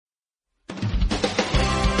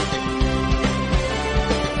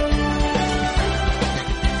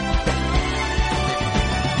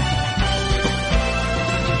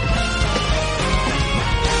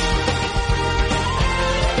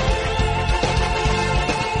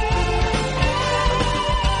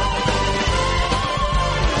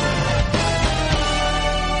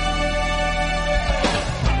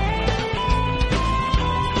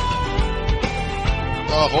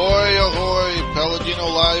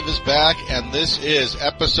Live is back, and this is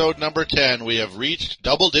episode number 10. We have reached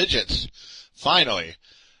double digits, finally,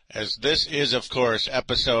 as this is, of course,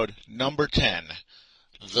 episode number 10,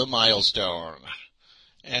 the milestone.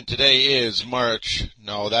 And today is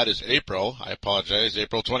April, I apologize,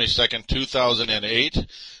 April 22nd, 2008,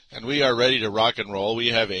 and we are ready to rock and roll. We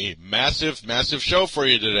have a massive, massive show for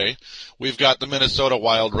you today. We've got the Minnesota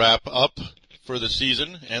Wild wrap-up for the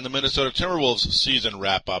season, and the Minnesota Timberwolves season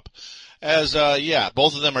wrap-up. As,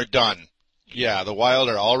 both of them are done. Yeah, the Wild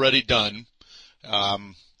are already done.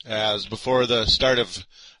 As before the start of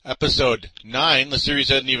episode 9, the series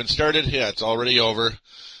hadn't even started. Yeah, it's already over.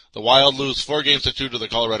 The Wild lose 4-2 to the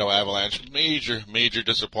Colorado Avalanche. Major, major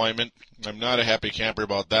disappointment. I'm not a happy camper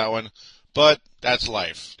about that one, but that's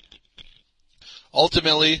life.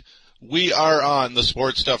 Ultimately, we are on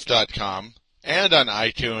thesportstuff.com and on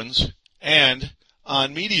iTunes and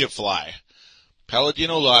on MediaFly.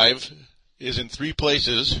 Palladino Live is in 3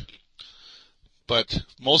 places, but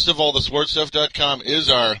most of all, thesportstuff.com is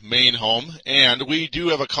our main home, and we do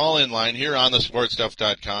have a call-in line here on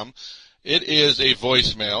thesportstuff.com. It is a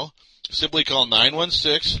voicemail. Simply call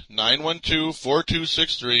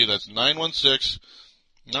 916-912-4263. That's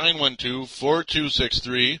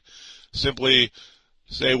 916-912-4263. Simply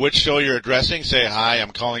say which show you're addressing. Say, hi,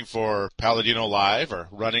 I'm calling for Palladino Live, or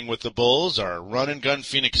Running with the Bulls, or Run and Gun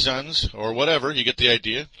Phoenix Suns, or whatever. You get the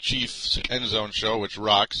idea. Chiefs End Zone Show, which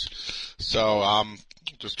rocks. So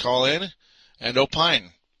just call in and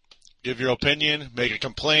opine. Give your opinion, make a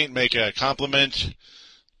complaint, make a compliment,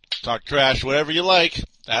 talk trash, whatever you like.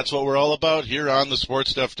 That's what we're all about here on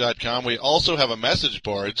thesportstuff.com. We also have a message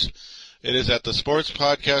boards. It is at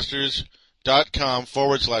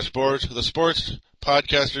thesportspodcasters.com/boards.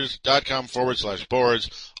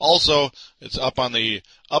 thesportspodcasters.com/boards. Also, it's up on the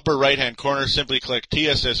upper right-hand corner. Simply click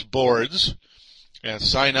TSS Boards and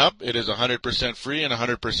sign up. It is 100% free and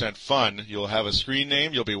 100% fun. You'll have a screen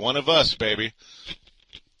name. You'll be one of us, baby.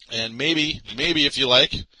 And maybe if you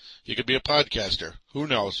like, you could be a podcaster. Who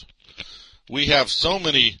knows? We have so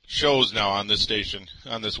many shows now on this station,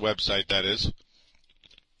 on this website, that is.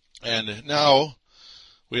 And now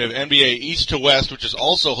we have NBA East to West, which is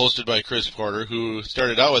also hosted by Chris Porter, who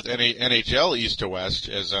started out with NHL East to West,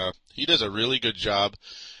 as he does a really good job.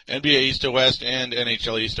 NBA East to West and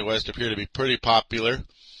NHL East to West appear to be pretty popular,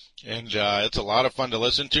 and it's a lot of fun to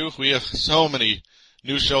listen to. We have so many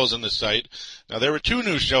new shows on the site. Now, there were 2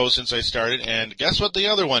 new shows since I started, and guess what the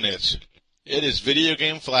other one is? It is Video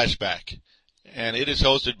Game Flashback, and it is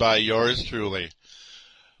hosted by yours truly.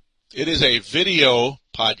 It is a video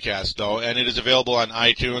podcast, though, and it is available on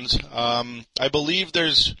iTunes. I believe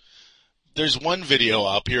there's one video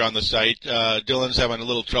up here on the site. Dylan's having a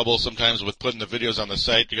little trouble sometimes with putting the videos on the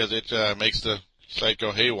site because it makes the site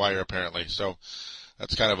go haywire, apparently. So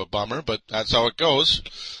that's kind of a bummer, but that's how it goes.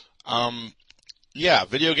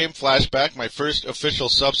 Video Game Flashback, my first official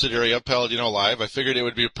subsidiary of Palladino Live. I figured it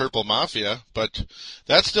would be Purple Mafia, but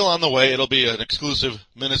that's still on the way. It'll be an exclusive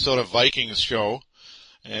Minnesota Vikings show,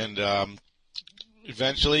 and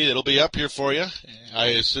eventually it'll be up here for you. I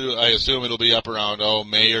assume it'll be up around,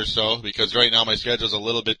 May or so, because right now my schedule's a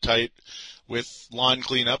little bit tight with lawn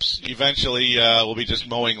cleanups. Eventually we'll be just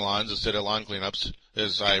mowing lawns instead of lawn cleanups,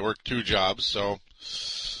 as I work 2 jobs, so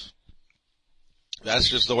that's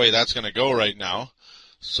just the way that's going to go right now.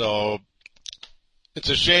 So it's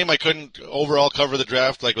a shame I couldn't overall cover the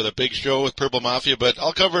draft like with a big show with Purple Mafia, but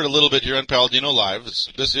I'll cover it a little bit here on Palladino Live.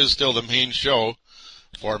 This is still the main show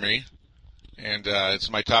for me, and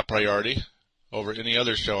it's my top priority over any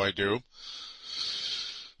other show I do.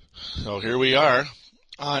 So here we are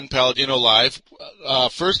on Palladino Live.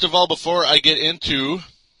 First of all, before I get into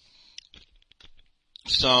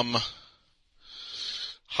some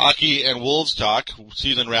hockey and Wolves talk,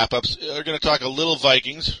 season wrap-ups, we're going to talk a little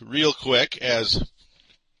Vikings real quick, as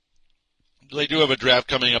they do have a draft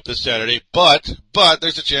coming up this Saturday, but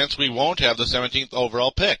there's a chance we won't have the 17th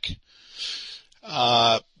overall pick.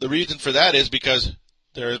 The reason for that is because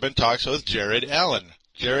there has been talks with Jared Allen.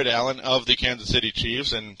 Jared Allen of the Kansas City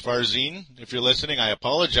Chiefs, and Farzine, if you're listening, I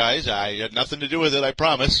apologize. I had nothing to do with it, I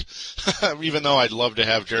promise, even though I'd love to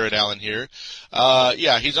have Jared Allen here.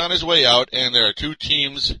 He's on his way out, and there are 2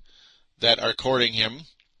 teams that are courting him.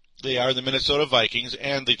 They are the Minnesota Vikings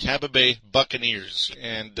and the Tampa Bay Buccaneers,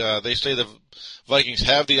 and they say the Vikings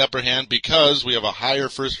have the upper hand because we have a higher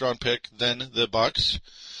first-round pick than the Bucs,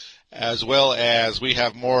 as well as we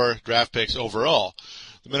have more draft picks overall.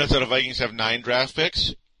 The Minnesota Vikings have 9 draft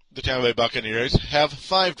picks. The Tampa Bay Buccaneers have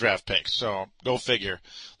 5 draft picks, so go figure.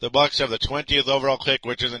 The Bucs have the 20th overall pick,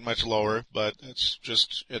 which isn't much lower, but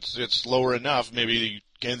it's lower enough. Maybe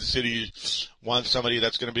Kansas City wants somebody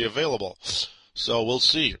that's going to be available. So we'll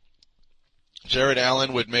see. Jared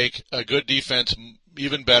Allen would make a good defense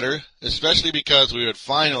even better, especially because we would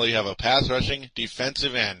finally have a pass-rushing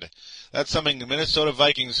defensive end. That's something the Minnesota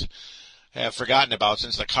Vikings have forgotten about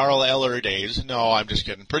since the Carl Eller days. No, I'm just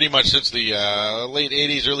kidding. Pretty much since the late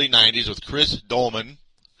 80s, early 90s with Chris Dolman,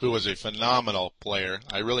 who was a phenomenal player.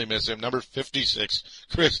 I really miss him. Number 56,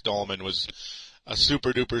 Chris Dolman, was a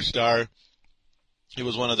super-duper star. He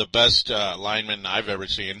was one of the best linemen I've ever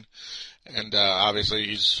seen. And obviously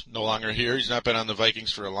he's no longer here. He's not been on the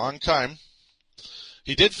Vikings for a long time.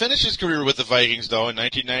 He did finish his career with the Vikings, though, in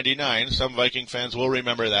 1999. Some Viking fans will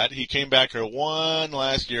remember that. He came back for one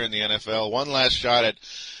last year in the NFL, one last shot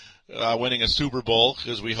at winning a Super Bowl,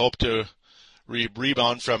 because we hope to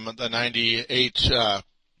rebound from the 98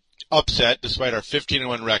 upset, despite our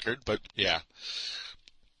 15-1 record. But, yeah,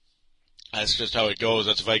 that's just how it goes.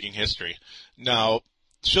 That's Viking history. Now,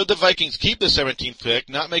 should the Vikings keep the 17th pick,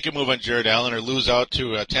 not make a move on Jared Allen, or lose out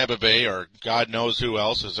to Tampa Bay or God knows who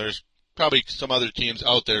else, as there's probably some other teams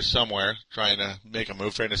out there somewhere trying to make a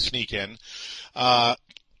move, trying to sneak in. On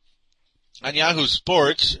Yahoo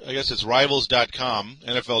Sports, I guess it's Rivals.com,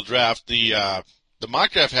 NFL Draft, the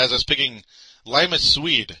mock draft has us picking Limas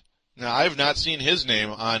Swede. Now, I've not seen his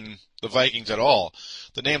name on the Vikings at all.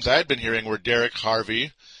 The names I had been hearing were Derek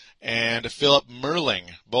Harvey and Philip Merling,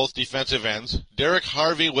 both defensive ends. Derek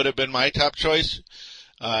Harvey would have been my top choice,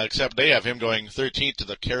 except they have him going 13th to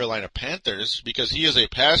the Carolina Panthers because he is a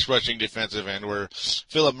pass-rushing defensive end, where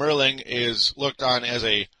Philip Merling is looked on as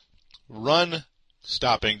a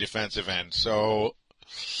run-stopping defensive end. So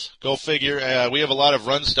go figure. We have a lot of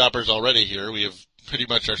run-stoppers already here. We have pretty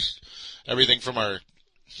much everything from our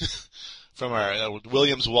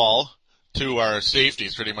Williams Wall to our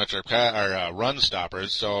safeties, pretty much our run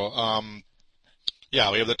stoppers. So, yeah,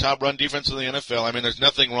 we have the top run defense in the NFL. I mean, there's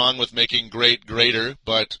nothing wrong with making greater,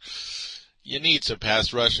 but you need some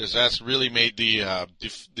pass rushes. That's really made the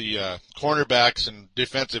cornerbacks and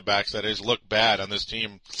defensive backs, that is, look bad on this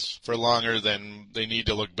team for longer than they need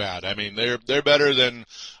to look bad. I mean, they're better than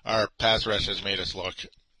our pass rush has made us look.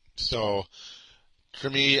 So, for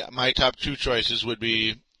me, my top two choices would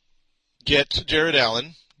be get Jared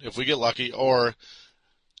Allen, if we get lucky, or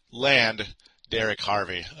land Derek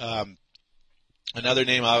Harvey. Another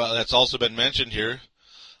name that's also been mentioned here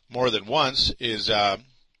more than once is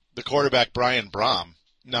the quarterback Brian Brohm.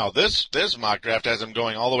 Now, this mock draft has him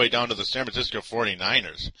going all the way down to the San Francisco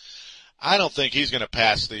 49ers. I don't think he's going to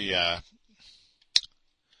pass the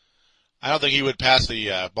I don't think he would pass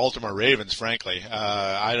the Baltimore Ravens, frankly.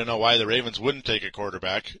 I don't know why the Ravens wouldn't take a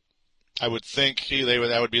quarterback. I would think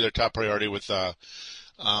that would be their top priority with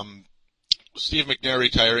Steve McNair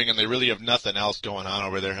retiring, and they really have nothing else going on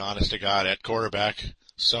over there, honest to God, at quarterback.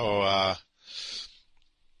 So I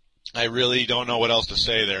really don't know what else to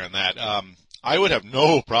say there in that. I would have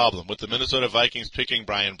no problem with the Minnesota Vikings picking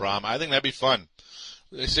Brian Brohm. I think that'd be fun.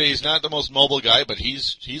 They say he's not the most mobile guy, but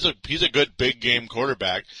he's a good big game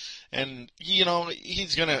quarterback. And, you know,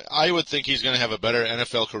 I would think he's going to have a better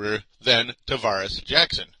NFL career than Tavares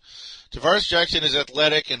Jackson. Tavares Jackson is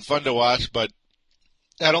athletic and fun to watch, but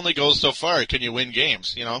that only goes so far. Can you win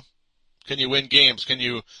games, you know? Can you win games? Can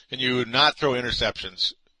you not throw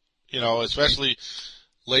interceptions? You know, especially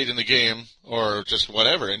late in the game or just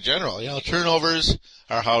whatever in general. You know, turnovers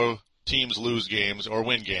are how teams lose games or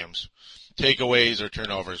win games. Takeaways or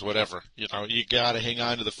turnovers, whatever. You know, you got to hang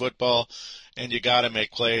on to the football and you got to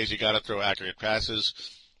make plays. You got to throw accurate passes.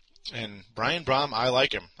 And Brian Brohm, I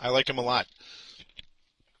like him. I like him a lot.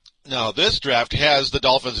 Now, this draft has the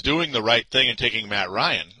Dolphins doing the right thing and taking Matt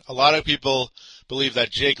Ryan. A lot of people believe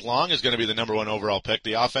that Jake Long is going to be the number one overall pick,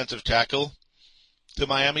 the offensive tackle to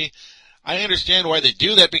Miami. I understand why they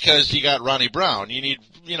do that because you got Ronnie Brown.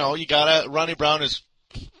 Ronnie Brown is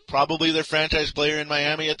probably their franchise player in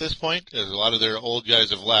Miami at this point, as a lot of their old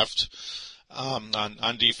guys have left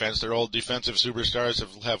on defense. Their old defensive superstars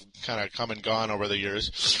have kind of come and gone over the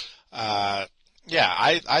years. I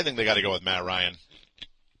think they got to go with Matt Ryan.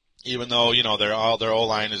 Even though, you know, their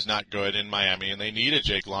O-line is not good in Miami and they need a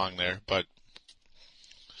Jake Long there. But,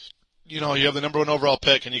 you know, you have the number one overall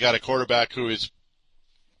pick and you got a quarterback who is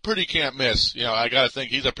pretty can't miss. You know, I got to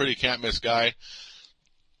think he's a pretty can't miss guy.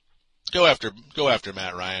 Go after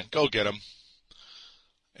Matt Ryan. Go get him.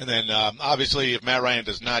 And then, obviously, if Matt Ryan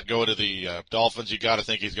does not go to the Dolphins, you got to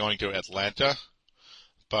think he's going to Atlanta.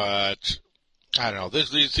 But I don't know.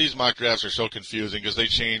 These mock drafts are so confusing because they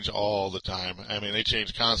change all the time. I mean, they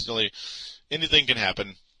change constantly. Anything can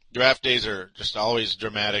happen. Draft days are just always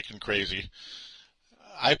dramatic and crazy.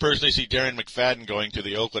 I personally see Darren McFadden going to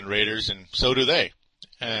the Oakland Raiders, and so do they.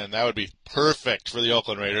 And that would be perfect for the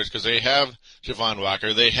Oakland Raiders because they have Javon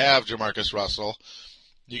Walker. They have Jamarcus Russell.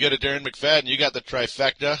 You get a Darren McFadden. You got the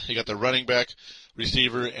trifecta. You got the running back,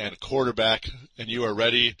 receiver, and quarterback. And you are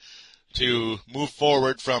ready to move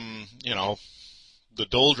forward from, the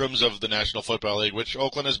doldrums of the National Football League, which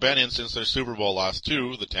Oakland has been in since their Super Bowl loss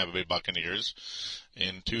to the Tampa Bay Buccaneers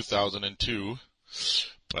in 2002.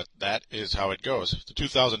 But that is how it goes. The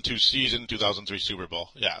 2002 season, 2003 Super Bowl.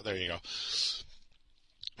 Yeah, there you go.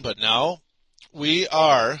 But now we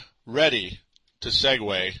are ready to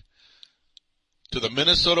segue to the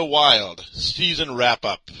Minnesota Wild season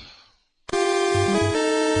wrap-up.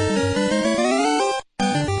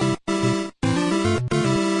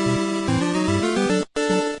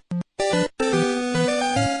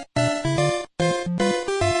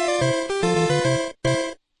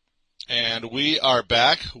 And we are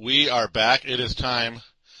back. We are back. It is time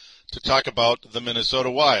to talk about the Minnesota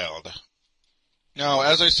Wild. Now,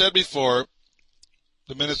 as I said before,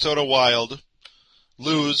 the Minnesota Wild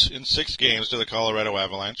lose in 6 games to the Colorado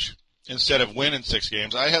Avalanche instead of win in 6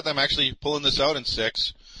 games. I had them actually pulling this out in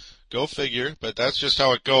 6. Go figure, but that's just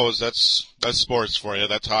how it goes. That's sports for you.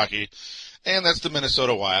 That's hockey. And that's the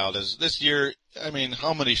Minnesota Wild. As this year,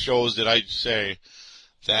 how many shows did I say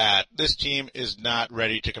that this team is not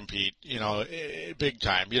ready to compete, big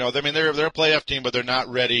time. They're a playoff team, but they're not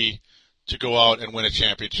ready to go out and win a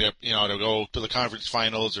championship, to go to the conference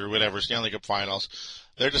finals or whatever, Stanley Cup finals.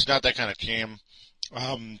 They're just not that kind of team.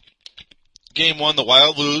 Game 1, the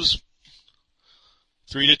Wild lose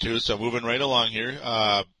 3-2, so moving right along here.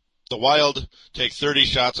 The Wild take 30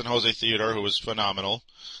 shots on Jose Theodore, who was phenomenal.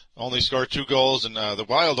 Only scored 2 goals, and the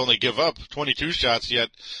Wild only give up 22 shots, yet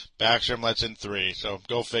Backstrom lets in 3. So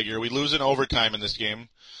go figure. We lose in overtime in this game.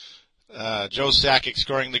 Joe Sakic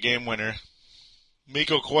scoring the game winner.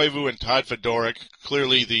 Mikko Koivu and Todd Fedoruk,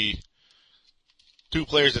 clearly the 2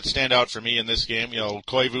 players that stand out for me in this game.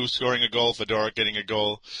 Koivu scoring a goal, Fedoruk getting a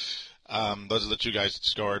goal. Those are the 2 guys that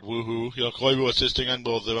scored. Woohoo. Koivu assisting on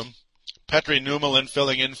both of them. Petri Numelin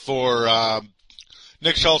filling in for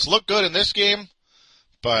Nick Schultz. Looked good in this game.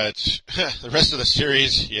 But the rest of the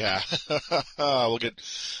series, yeah, we'll get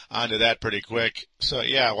onto that pretty quick. So,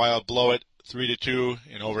 yeah, Wild blow it 3-2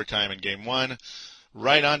 in overtime in Game 1.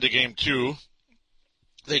 Right on to Game 2.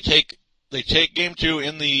 They take Game 2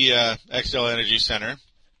 in the Xcel Energy Center,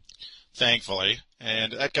 thankfully.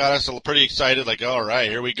 And that got us pretty excited, like, all right,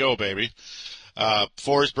 here we go, baby.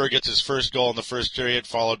 Forsberg gets his first goal in the first period,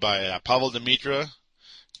 followed by Pavel Demitra.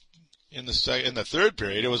 In the third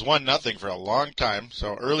period, it was 1-0 for a long time.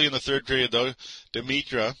 So early in the third period, though,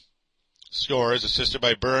 Demitra scores, assisted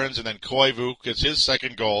by Burns, and then Koivu gets his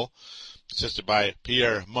second goal, assisted by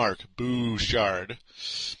Pierre-Marc Bouchard.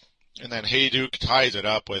 And then Hayduk ties it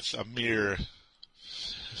up with a mere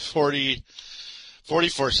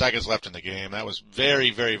 44 seconds left in the game. That was very,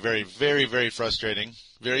 very, very, very, very frustrating.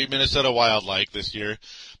 Very Minnesota Wild-like this year.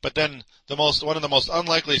 But then one of the most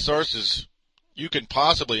unlikely sources you can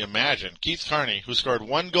possibly imagine, Keith Carney, who scored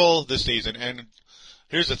 1 goal this season, and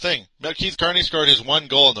here's the thing, Keith Carney scored his 1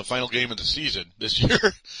 goal in the final game of the season this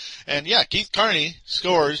year, and yeah, Keith Carney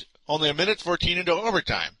scores only a minute 14 into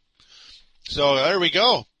overtime. So there we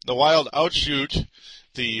go. The Wild outshoot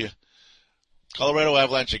the Colorado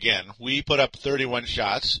Avalanche again. We put up 31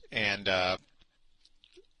 shots, and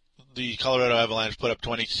the Colorado Avalanche put up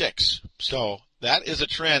 26. So that is a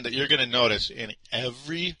trend that you're going to notice in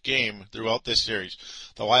every game throughout this series.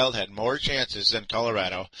 The Wild had more chances than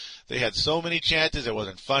Colorado. They had so many chances it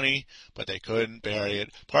wasn't funny, but they couldn't bury it.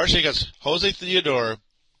 Partially because Jose Theodore,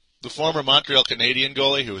 the former Montreal Canadian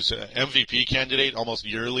goalie, who was an MVP candidate almost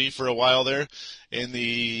yearly for a while there in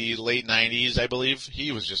the late 90s, I believe,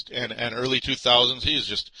 he was just, and early 2000s, he was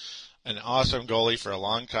just an awesome goalie for a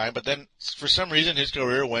long time. But then, for some reason, his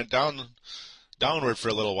career went downward for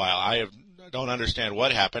a little while. I don't understand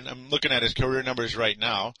what happened. I'm looking at his career numbers right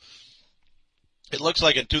now. It looks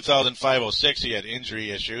like in 2005-06 he had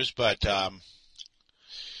injury issues, but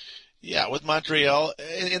yeah, with Montreal,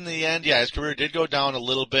 in the end, yeah, his career did go down a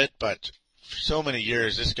little bit, but for so many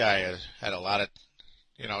years, this guy had a lot of,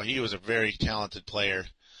 he was a very talented player.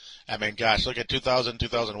 I mean, gosh, look at 2000,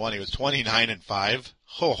 2001, he was 29-5.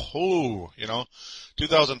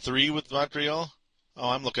 2003 with Montreal. Oh,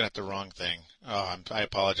 I'm looking at the wrong thing. Oh, I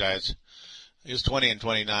apologize. He was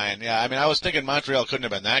 20-29. Yeah, I mean, I was thinking Montreal couldn't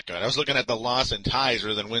have been that good. I was looking at the loss and ties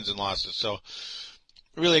rather than wins and losses. So,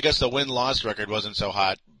 really, I guess the win-loss record wasn't so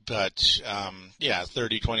hot. But, yeah,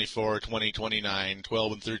 30-24, 20-29,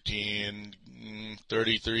 12-13,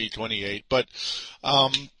 33-28. But,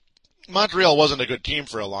 Montreal wasn't a good team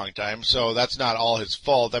for a long time, so that's not all his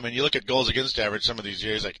fault. I mean, you look at goals against average some of these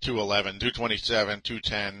years, like 211, 227,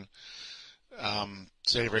 210,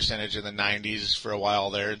 save percentage in the 90s for a while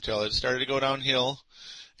there until it started to go downhill,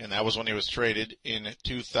 and that was when he was traded in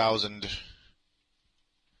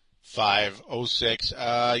 2005, 06.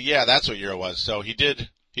 Yeah, that's what year it was. So he didn't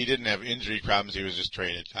have injury problems. He was just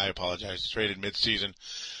traded. I apologize. Traded mid-season.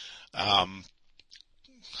 I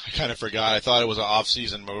kind of forgot. I thought it was an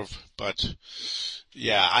off-season move, but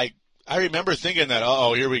yeah, I remember thinking that,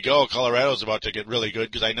 here we go. Colorado's about to get really good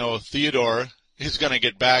because I know Theodore is going to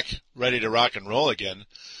get back ready to rock and roll again,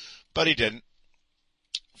 but he didn't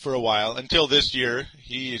for a while until this year.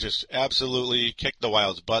 He just absolutely kicked the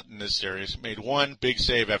Wild's butt in this series, made one big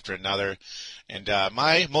save after another, and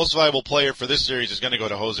my most valuable player for this series is going to go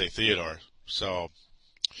to Jose Theodore. So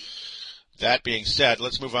that being said,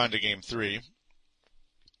 let's move on to Game 3.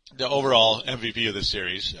 The overall MVP of this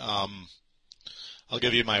series. I'll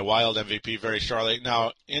give you my Wild MVP very shortly.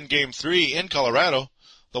 Now, in Game 3 in Colorado,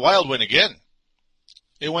 the Wild win again.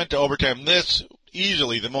 It went to overtime. This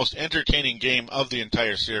easily the most entertaining game of the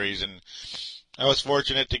entire series, and I was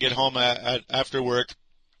fortunate to get home after work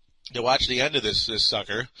to watch the end of this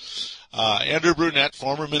sucker. Andrew Brunette,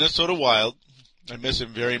 former Minnesota Wild, I miss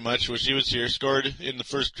him very much. Wish he was here. Scored in the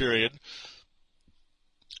first period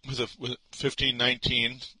with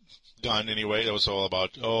 15-19 done anyway. That was all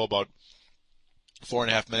about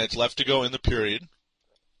 4.5 minutes left to go in the period.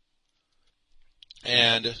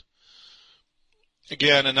 And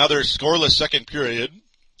again, another scoreless second period,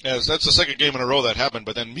 as that's the second game in a row that happened.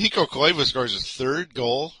 But then Mikko Koivu scores his third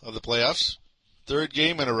goal of the playoffs. Third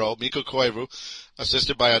game in a row. Mikko Koivu,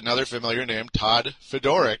 assisted by another familiar name, Todd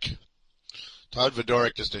Fedoruk. Todd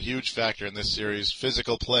Fedoruk just a huge factor in this series.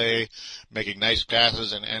 Physical play, making nice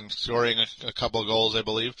passes, and scoring a couple of goals, I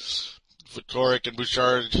believe. Fedoruk and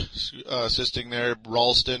Bouchard assisting there.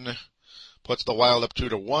 Ralston puts the Wild up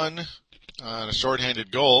 2-1 on a shorthanded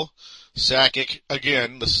goal. Sakic,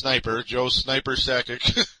 again, the sniper, Joe Sniper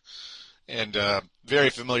Sakic. And very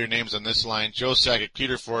familiar names on this line. Joe Sakic,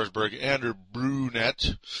 Peter Forsberg, Andrew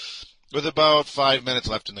Brunette. With about 5 minutes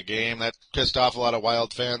left in the game. That pissed off a lot of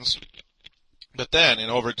Wild fans. But then, in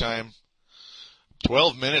overtime,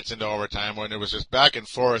 12 minutes into overtime, when it was just back and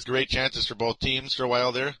forth, great chances for both teams for a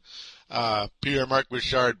while there. Pierre-Marc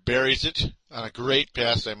Bouchard buries it on a great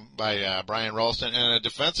pass by Brian Ralston, and a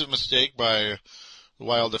defensive mistake by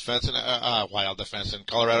Colorado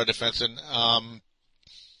defenseman.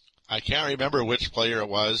 I can't remember which player it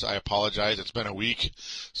was. I apologize. It's been a week,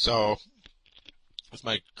 so with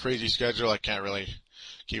my crazy schedule, I can't really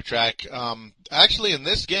keep track. Actually, in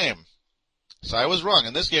this game, so I was wrong.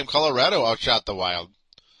 In this game, Colorado outshot the Wild.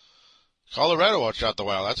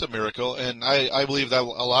 That's a miracle, and I believe that a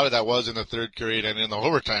lot of that was in the third period and in the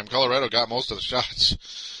overtime. Colorado got most of the shots.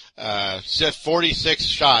 Set 46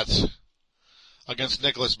 shots against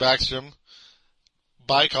Nicholas Backstrom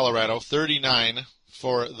by Colorado, 39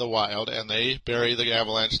 for the Wild, and they bury the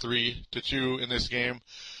Avalanche 3-2 in this game.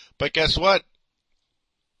 But guess what?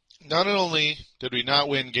 Not only did we not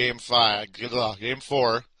win Game 4,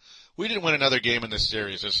 we didn't win another game in this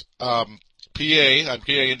series. PA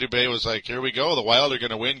in Dubé was like, here we go, the Wild are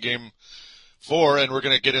going to win Game 4, and we're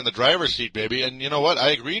going to get in the driver's seat, baby. And you know what?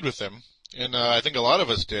 I agreed with him, and I think a lot of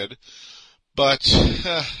us did. But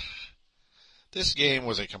this game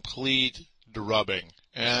was a complete drubbing,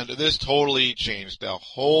 and this totally changed the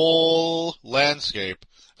whole landscape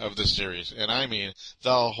of the series, and I mean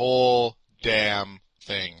the whole damn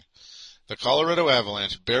thing. The Colorado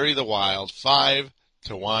Avalanche bury the Wild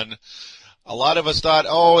 5-1. A lot of us thought,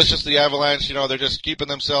 it's just the Avalanche, they're just keeping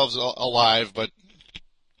themselves alive, but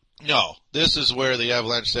no, this is where the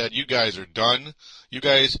Avalanche said, you guys are done. You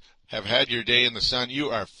guys have had your day in the sun. You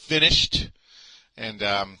are finished. And,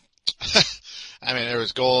 I mean, there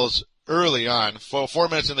was goals early on. 4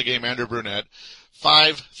 minutes in the game, Andrew Brunette.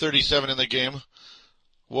 5:37 in the game.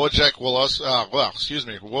 Wojciech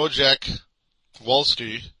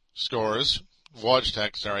Wolski scores.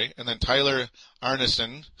 Wojtek, and then Tyler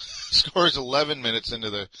Arneson scores 11 minutes into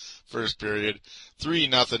the first period.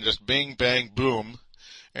 3-0, just bang, bang, boom.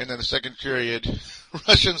 And then the second period,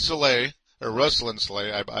 Ruslan Salei,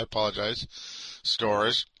 I apologize,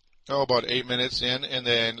 scores. About 8 minutes in, and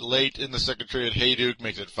then late in the second period, Hayduk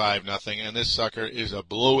makes it 5-0, and this sucker is a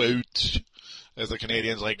blowout, as the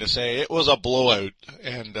Canadians like to say. It was a blowout,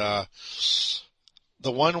 and the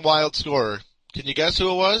one Wild scorer, can you guess who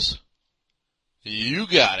it was? You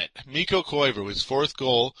got it. Mikko Koivu, his 4th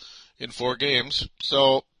goal in 4 games.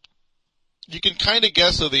 So you can kind of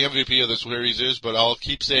guess who the MVP of this series is, but I'll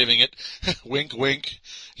keep saving it. Wink, wink.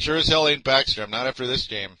 Sure as hell ain't Backstrom, not after this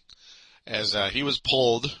game. as he was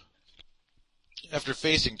pulled after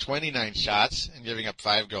facing 29 shots and giving up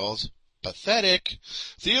 5 goals. Pathetic.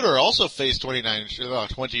 Theodore also faced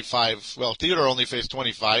 25. Well, Theodore only faced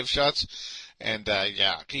 25 shots. And,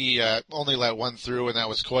 he only let one through, and that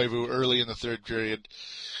was Koivu early in the third period,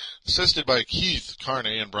 assisted by Keith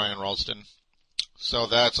Carney and Brian Ralston. So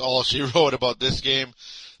that's all she wrote about this game.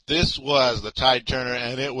 This was the tide turner,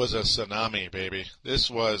 and it was a tsunami, baby.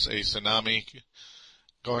 This was a tsunami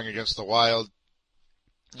going against the Wild.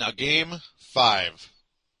 Now, Game 5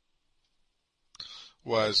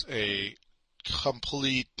 was a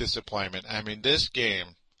complete disappointment. I mean, this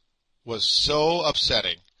game was so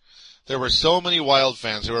upsetting. There were so many Wild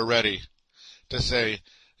fans who were ready to say,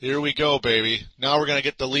 here we go, baby. Now we're going to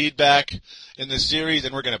get the lead back in the series,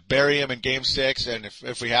 and we're going to bury him in Game 6, and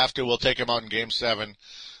if we have to, we'll take him out in Game 7.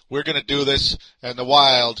 We're going to do this, and the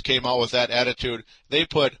Wild came out with that attitude. They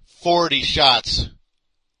put 40 shots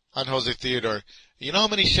on Jose Theodore. You know how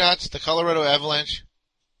many shots the Colorado Avalanche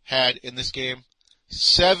had in this game?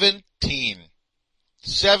 17.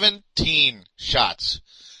 17 shots.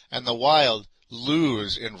 And the Wild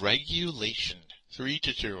lose in regulation,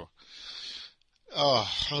 3-2.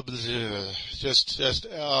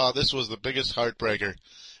 This was the biggest heartbreaker.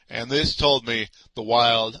 And this told me the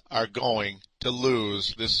Wild are going to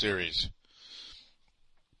lose this series.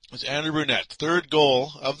 It's Andrew Brunette, third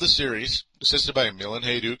goal of the series, assisted by Milan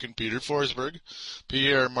Hajduk and Peter Forsberg.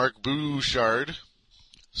 Pierre-Marc Bouchard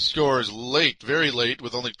scores late, very late,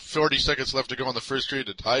 with only 40 seconds left to go in the first period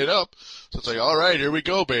to tie it up. So it's like, all right, here we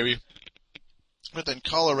go, baby. But then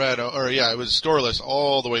it was scoreless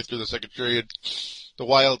all the way through the second period. The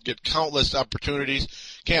Wild get countless opportunities.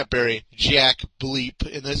 Can't bury Jack Bleep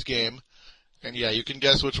in this game. And yeah, you can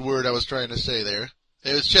guess which word I was trying to say there.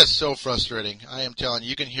 It was just so frustrating. I am telling you,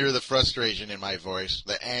 you can hear the frustration in my voice,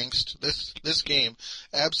 the angst. This game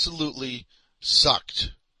absolutely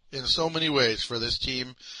sucked in so many ways for this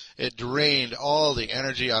team. It drained all the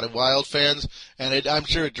energy out of Wild fans, and I'm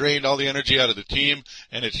sure it drained all the energy out of the team,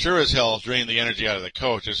 and it sure as hell drained the energy out of the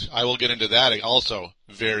coaches. I will get into that also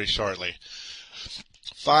very shortly.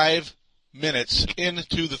 5 minutes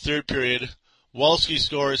into the third period, Wolski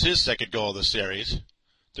scores his second goal of the series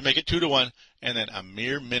to make it 2-1, and then a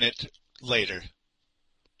mere minute later,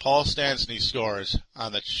 Paul Stastny scores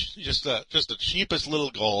on just the cheapest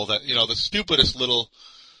little goal, the stupidest little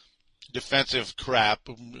defensive crap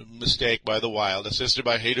mistake by the Wild, assisted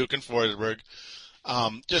by Hajduk and Forsberg.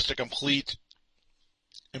 Just a complete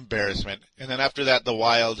embarrassment. And then after that, the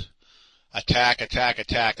Wild attack.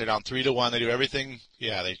 They're down 3-1. They do everything.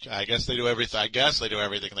 Yeah, I guess they do everything. I guess they do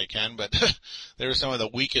everything they can, but they were some of the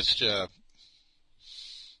weakest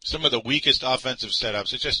offensive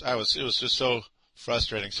setups. It was just so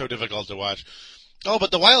frustrating, so difficult to watch. Oh,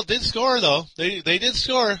 but the Wild did score, though. They did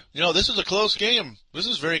score. This was a close game. This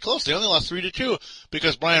was very close. They only lost 3-2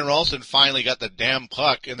 because Brian Ralston finally got the damn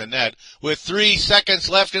puck in the net with 3 seconds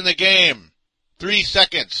left in the game. 3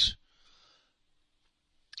 seconds.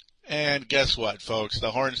 And guess what, folks?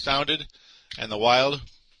 The horn sounded, and the Wild,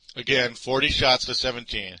 again, 40 shots to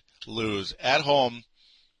 17, lose at home.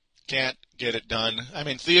 Can't get it done. I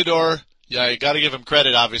mean, Theodore, yeah, you got to give him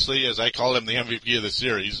credit, obviously, as I call him the MVP of the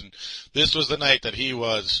series. And this was the night that he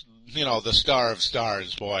was, the star of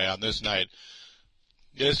stars, boy, on this night.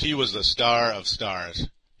 Yes, he was the star of stars.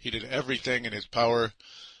 He did everything in his power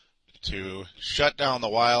to shut down the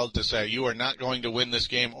Wild, to say, you are not going to win this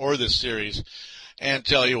game or this series. And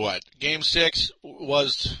tell you what, Game 6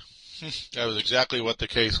 was, that was exactly what the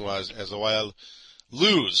case was, as the Wild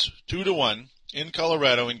lose 2-1 in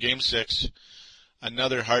Colorado in Game 6.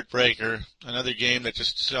 Another heartbreaker, another game that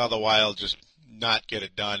just saw the Wild just not get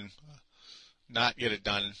it done.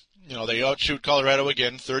 They outshoot Colorado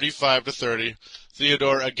again, 35-30.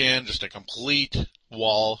 Theodore again, just a complete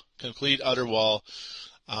utter wall.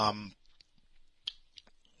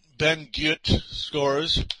 Ben Gutt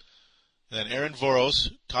scores. Then Aaron Voros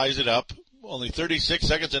ties it up. Only 36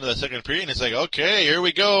 seconds into the second period, and it's like, okay, here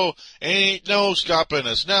we go. Ain't no stopping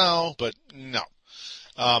us now. But no.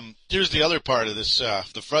 Here's the other part of this,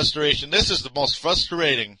 the frustration. This is the most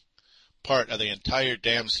frustrating part of the entire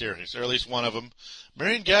damn series, or at least one of them.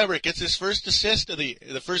 Marian Gaborik gets his first assist of the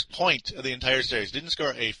first point of the entire series. Didn't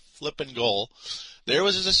score a flippin' goal. There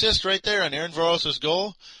was his assist right there on Aaron Voros'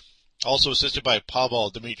 goal. Also assisted by Pavel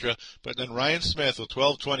Demitra. But then Ryan Smith, with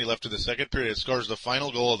 12:20 left in the second period, scores the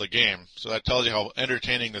final goal of the game. So that tells you how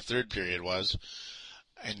entertaining the third period was.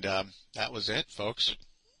 And that was it, folks.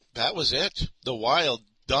 That was it. The Wild,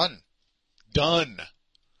 done.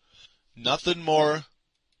 Nothing more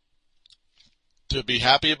to be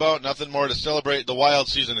happy about. Nothing more to celebrate. The Wild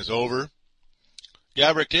season is over.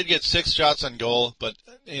 Gabrick did get 6 shots on goal, but,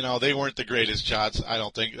 they weren't the greatest shots. I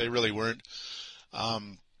don't think. They really weren't.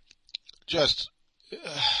 Just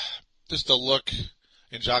the look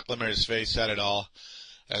in Jacques Lemaire's face said it all.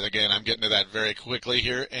 And again, I'm getting to that very quickly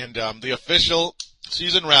here. And the official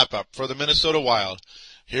season wrap-up for the Minnesota Wild.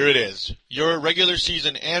 Here it is. Your regular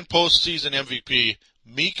season and postseason MVP,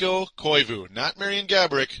 Mikko Koivu. Not Marian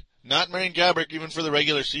Gaborik. Not Marian Gaborik even for the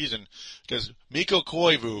regular season. Because Mikko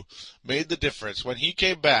Koivu made the difference when he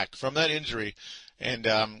came back from that injury. And,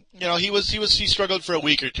 he struggled for a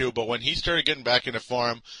week or two, but when he started getting back into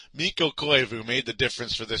form, Mikko Koivu made the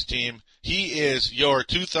difference for this team. He is your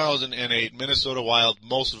 2008 Minnesota Wild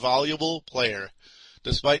most valuable player,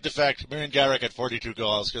 despite the fact Marian Gaborik had 42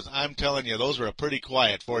 goals, because I'm telling you, those were a pretty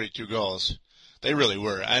quiet 42 goals. They really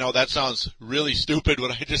were. I know that sounds really stupid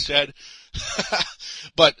what I just said,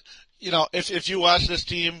 but, if you watch this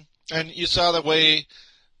team and you saw the way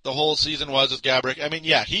the whole season was with Gaborik. I mean,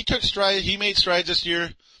 yeah, he took strides. He made strides this year.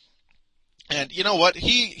 And you know what?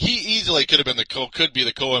 He easily could be the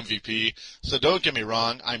co-MVP. So don't get me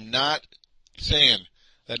wrong. I'm not saying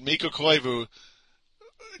that Mikko Koivu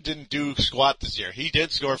didn't do squat this year. He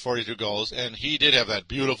did score 42 goals, and he did have that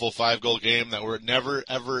beautiful 5-goal game that we're never,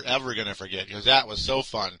 ever, ever going to forget, because that was so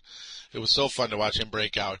fun. It was so fun to watch him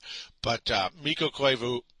break out. But Mikko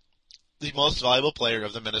Koivu, the most valuable player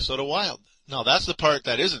of the Minnesota Wild. No, that's the part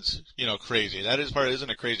that isn't, crazy. That part isn't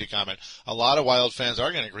a crazy comment. A lot of Wild fans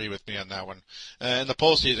are going to agree with me on that one. And in the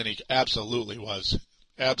postseason, he absolutely was.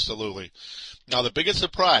 Absolutely. Now, the biggest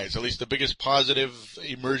surprise, at least the biggest positive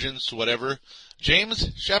emergence, whatever,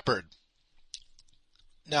 James Sheppard.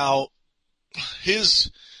 Now,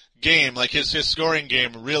 his game, like his scoring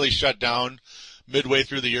game, really shut down midway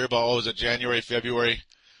through the year, about, January, February.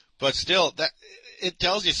 But still, it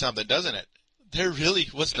tells you something, doesn't it? There really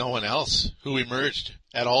was no one else who emerged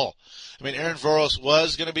at all. I mean, Aaron Voros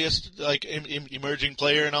was going to be emerging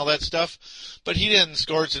player and all that stuff, but he didn't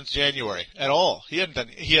score since January at all. He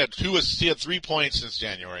had 3 points since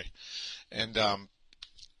January, and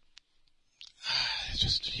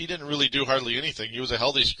he didn't really do hardly anything. He was a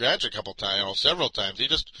healthy scratch several times. He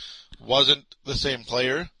just wasn't the same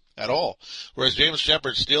player at all. Whereas James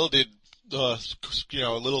Sheppard still did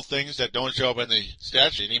little things that don't show up in the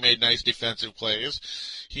stat sheet. He made nice defensive plays.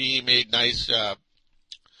 He made nice,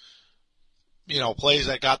 plays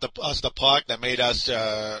that got us the puck, that made us,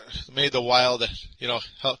 made the Wild,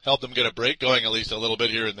 help them get a break going at least a little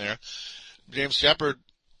bit here and there. James Sheppard,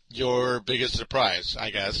 your biggest surprise,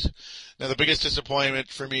 I guess. Now, the biggest disappointment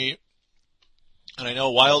for me, and I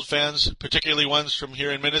know Wild fans, particularly ones from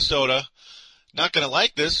here in Minnesota, not going to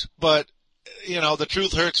like this, but the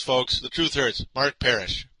truth hurts, folks. The truth hurts. Mark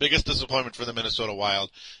Parrish, biggest disappointment for the Minnesota Wild.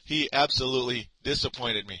 He absolutely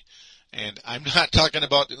disappointed me. And I'm not talking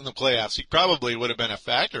about in the playoffs. He probably would have been a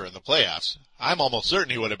factor in the playoffs. I'm almost certain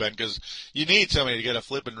he would have been, because you need somebody to get a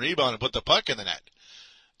flip and rebound and put the puck in the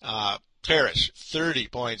net. Parrish, 30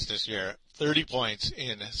 points this year. 30 points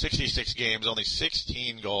in 66 games, only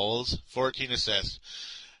 16 goals, 14 assists.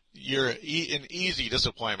 You're an easy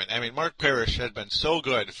disappointment. I mean, Mark Parrish had been so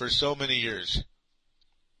good for so many years,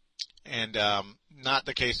 and not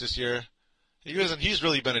the case this year. He's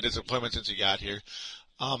really been a disappointment since he got here.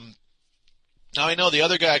 Now, I know the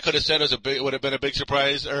other guy I could have said would have been a big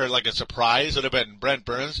surprise, or like a surprise, would have been Brent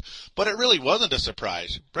Burns, but it really wasn't a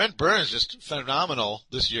surprise. Brent Burns just phenomenal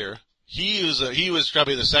this year. He was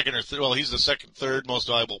probably the second or third. Well, he's the third most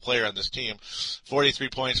valuable player on this team. 43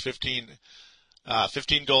 points, 15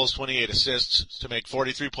 goals, 28 assists to make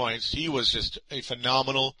 43 points. He was just a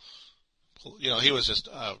phenomenal, he was just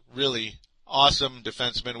a really awesome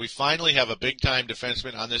defenseman. We finally have a big-time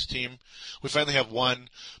defenseman on this team. We finally have one,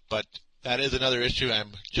 but that is another issue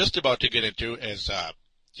I'm just about to get into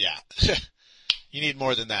you need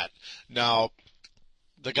more than that. Now,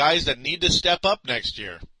 the guys that need to step up next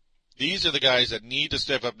year, these are the guys that need to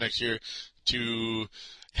step up next year to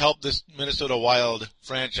help this Minnesota Wild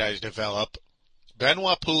franchise develop.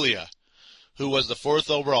 Benoit Pouliot, who was the 4th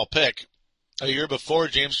overall pick a year before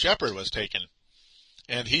James Sheppard was taken.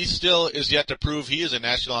 And he still is yet to prove he is a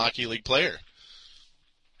National Hockey League player.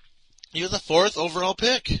 He was the 4th overall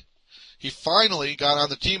pick. He finally got on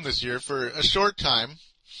the team this year for a short time.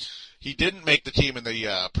 He didn't make the team in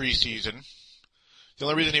the preseason. The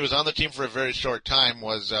only reason he was on the team for a very short time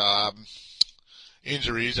was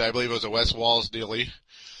injuries. I believe it was a Wes Walz dealie.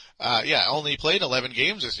 Only played 11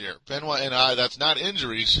 games this year. Benoit, and that's not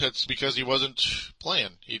injuries. It's because he wasn't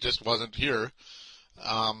playing. He just wasn't here.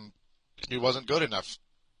 He wasn't good enough.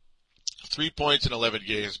 3 points in 11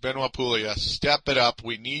 games. Benoit Pouliot, step it up.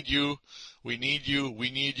 We need you. We need you. We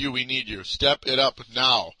need you. We need you. Step it up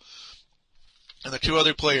now. And the two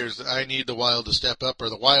other players that I need the Wild to step up, or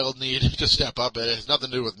the Wild need to step up, it has nothing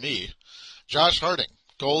to do with me. Josh Harding,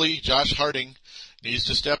 goalie Josh Harding, needs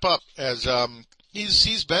to step up as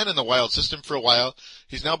he's been in the Wild system for a while.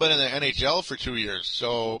 He's now been in the NHL for 2 years.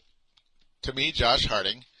 So to me, Josh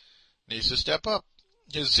Harding needs to step up.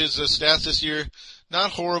 His stats this year,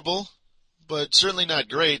 not horrible, but certainly not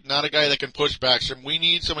great. Not a guy that can push Backstrom. We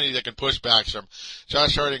need somebody that can push Backstrom.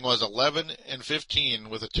 Josh Harding was 11-15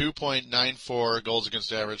 with a 2.94 goals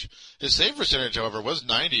against average. His save percentage, however, was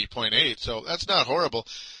 90.8, so that's not horrible.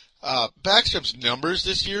 Backstrom's numbers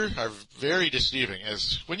this year are very deceiving.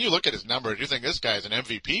 As when you look at his numbers, you think this guy is an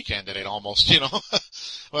MVP candidate almost, you know.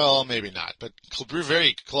 Well, maybe not, but we're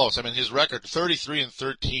very close. I mean, his record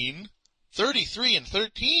 33-13.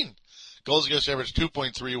 33-13. Goals against average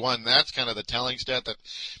 2.31. That's kind of the telling stat that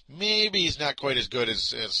maybe he's not quite as good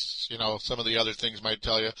as you know, some of the other things might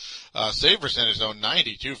tell you. Save percentage though,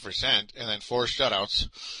 92%, and then 4 shutouts.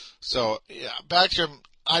 So yeah, Backstrom,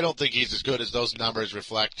 I don't think he's as good as those numbers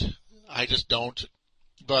reflect. I just don't.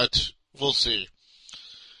 But we'll see.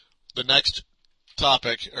 The next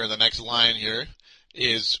topic, or the next line here,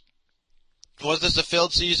 is, was this a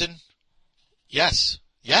failed season? Yes.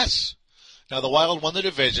 Yes. Now, the Wild won the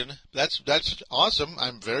division. That's awesome.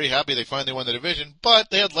 I'm very happy they finally won the division, but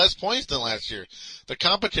they had less points than last year. The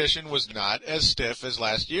competition was not as stiff as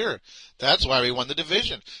last year. That's why we won the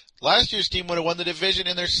division. Last year's team would have won the division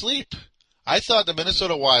in their sleep. I thought the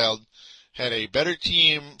Minnesota Wild had a better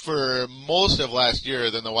team for most of last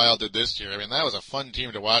year than the Wild did this year. I mean, that was a fun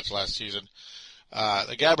team to watch last season.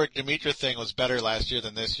 The Gaborik-Dimitra thing was better last year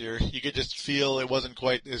than this year. You could just feel it wasn't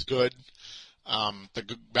quite as good.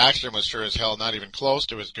 The Backstrom was sure as hell not even close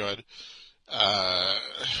to as good. I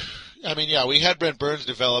mean, yeah, we had Brent Burns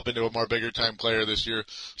develop into a more bigger time player this year.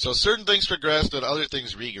 So certain things progressed and other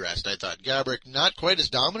things regressed, I thought. Gaborik, not quite as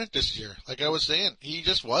dominant this year. Like I was saying, he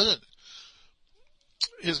just wasn't.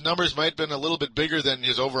 His numbers might have been a little bit bigger than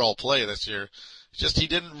his overall play this year. Just he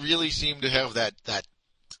didn't really seem to have that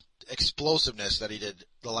explosiveness that he did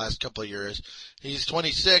the last couple of years. He's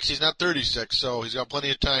 26, he's not 36, so he's got plenty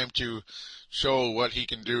of time to show what he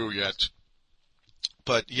can do yet.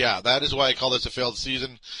 But yeah, that is why I call this a failed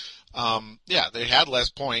season. Yeah, they had less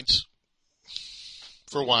points.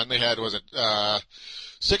 For one, they had,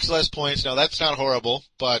 6 less points. Now that's not horrible,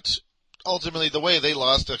 but ultimately the way they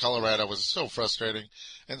lost to Colorado was so frustrating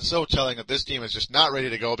and so telling that this team is just not ready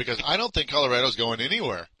to go, because I don't think Colorado's going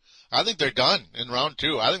anywhere. I think they're done in round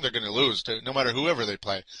 2. I think they're going to lose to no matter whoever they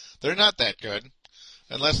play. They're not that good.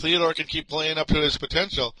 Unless Theodore can keep playing up to his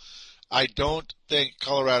potential, I don't think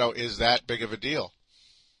Colorado is that big of a deal.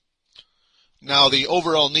 Now, the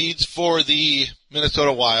overall needs for the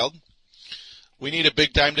Minnesota Wild, we need a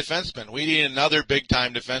big-time defenseman. We need another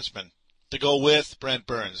big-time defenseman to go with Brent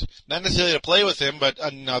Burns. Not necessarily to play with him, but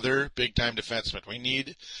another big-time defenseman. We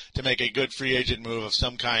need to make a good free agent move of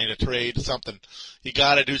some kind, a trade, something. You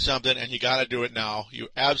got to do something, and you got to do it now. You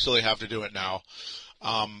absolutely have to do it now.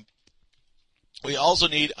 We also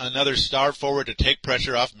need another star forward to take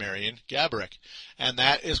pressure off Marian Gaborik. And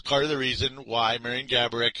that is part of the reason why Marian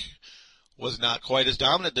Gaborik was not quite as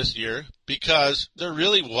dominant this year, because there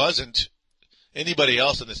really wasn't anybody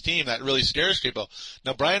else on this team that really scares people.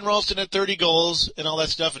 Now, Brian Ralston had 30 goals and all that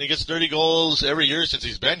stuff, and he gets 30 goals every year since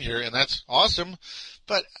he's been here, and that's awesome.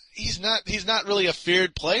 But he's not really a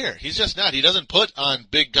feared player. He's just not. He doesn't put on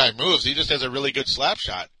big-time moves. He just has a really good slap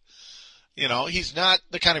shot. You know, he's not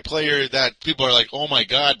the kind of player that people are like, oh my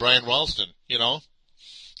God, Brian Ralston, you know.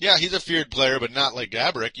 Yeah, he's a feared player, but not like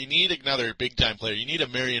Gaborik. You need another big-time player. You need a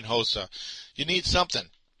Marian Hossa. You need something.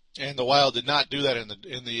 And the Wild did not do that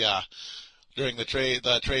during the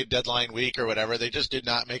trade deadline week or whatever. They just did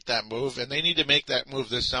not make that move, and they need to make that move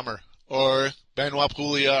this summer. Or Benoit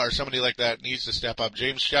Pouliot or somebody like that needs to step up.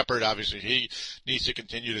 James Shepard, obviously, he needs to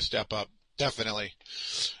continue to step up, definitely.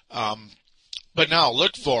 But now,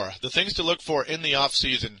 look for the things to look for in the off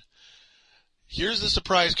season. Here's the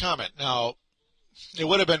surprise comment. Now, it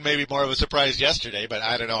would have been maybe more of a surprise yesterday, but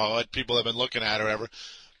I don't know what people have been looking at or whatever.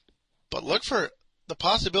 But look for the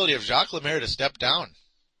possibility of Jacques Lemaire to step down.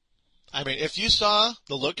 I mean, if you saw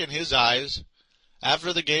the look in his eyes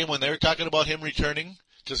after the game when they were talking about him returning,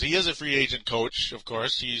 because he is a free agent coach, of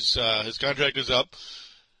course, his contract is up.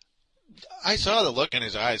 I saw the look in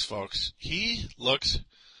his eyes, folks. He looks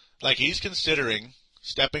like he's considering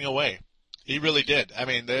stepping away. He really did. I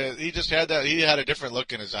mean, he just had that. He had a different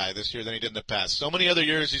look in his eye this year than he did in the past. So many other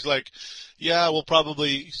years, he's like, yeah, we'll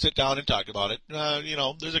probably sit down and talk about it. You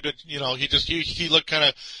know, there's a good, you know, he looked kind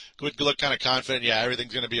of, would look kind of confident. Yeah,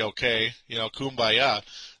 everything's going to be okay. You know, kumbaya.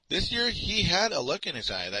 this year he had a look in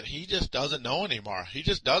his eye that he just doesn't know anymore. He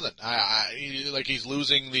just doesn't. Like he's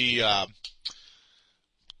losing the,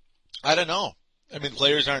 I don't know. I mean,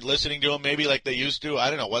 players aren't listening to him maybe like they used to. I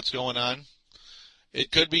don't know what's going on.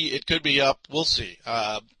 It could be up. We'll see.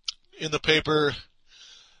 In the paper,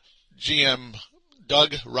 GM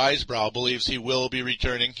Doug Risebrough believes he will be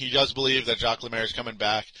returning. He does believe that Jacques Lemaire is coming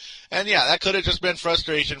back. And yeah, that could have just been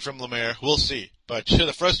frustration from Lemaire. We'll see. But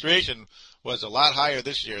the frustration was a lot higher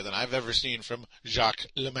this year than I've ever seen from Jacques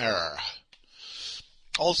Lemaire.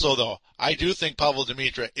 Also, though, I do think Pavel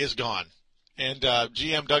Demitra is gone. And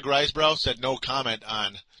GM Doug Risebrough said no comment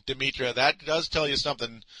on Demitra. That does tell you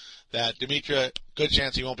something, that Demitra, good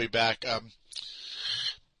chance he won't be back.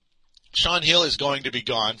 Sean Hill is going to be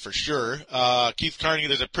gone for sure. Keith Carney,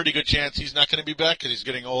 there's a pretty good chance he's not going to be back because he's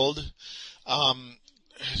getting old.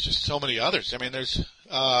 There's just so many others. I mean, there's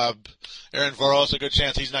Aaron Voros, a good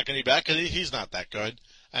chance he's not going to be back because he's not that good.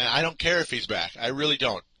 And I don't care if he's back. I really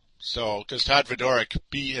don't. So, because Todd Fedoruk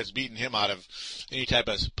has beaten him out of any type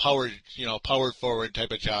of power forward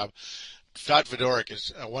type of job. Todd Fedoruk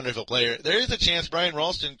is a wonderful player. There is a chance Brian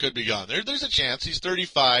Ralston could be gone. There's a chance. He's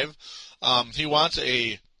 35. He wants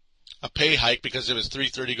a pay hike because of his 3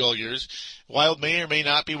 30-goal years. Wild may or may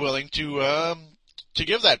not be willing to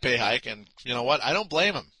give that pay hike, and you know what? I don't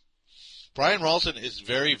blame him. Brian Ralston is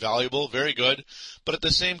very valuable, very good, but at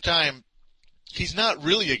the same time, he's not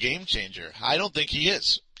really a game changer. I don't think he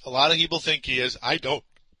is. A lot of people think he is. I don't.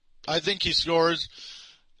 I think he scores.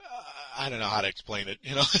 I don't know how to explain it.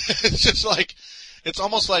 You know, it's just like, it's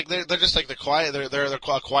almost like they're just like the quiet. They're a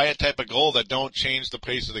quiet type of goal that don't change the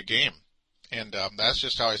pace of the game. And that's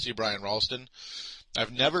just how I see Brian Ralston.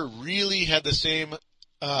 I've never really had the same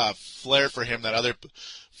flair for him that other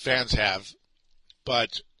fans have.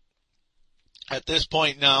 But at this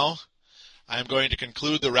point now, I'm going to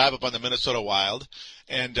conclude the wrap-up on the Minnesota Wild.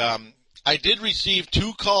 And I did receive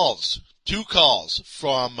two calls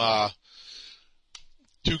from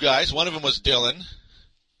two guys. One of them was Dylan.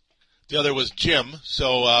 The other was Jim.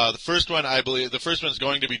 So the first one's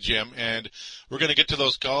going to be Jim. And we're going to get to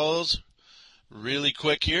those calls really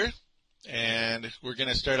quick here, and we're going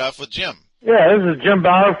to start off with Jim. Yeah, this is Jim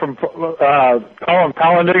Bauer from calling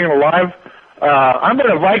Paladin Live. I've been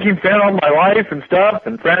a Viking fan all my life and stuff,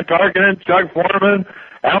 and Fran Tarkenton, Chuck Foreman,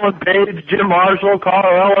 Alan Page, Jim Marshall,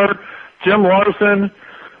 Carl Eller, Jim Larson,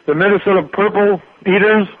 the Minnesota Purple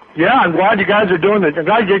Eaters. Yeah, I'm glad you guys are doing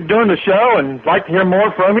the show, and like to hear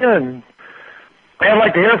more from you, and I'd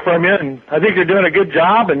like to hear from you, and I think you're doing a good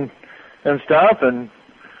job and stuff, and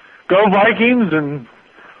go Vikings, and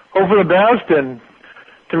hope for the best. And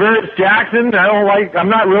Tavares Jackson, I'm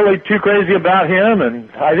not really too crazy about him, and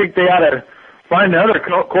I think they ought to find another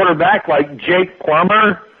quarterback like Jake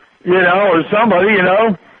Plummer, or somebody,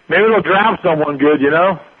 Maybe they'll draft someone good,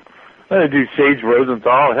 They do Sage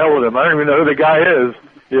Rosenthal. Hell with him. I don't even know who the guy is,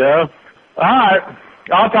 All right.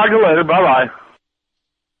 I'll talk to you later. Bye-bye.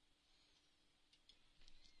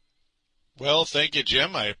 Well, thank you,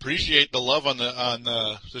 Jim. I appreciate the love on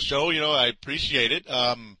the show. I appreciate it.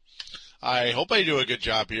 I hope I do a good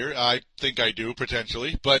job here. I think I do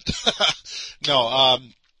potentially, but no.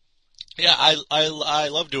 Yeah, I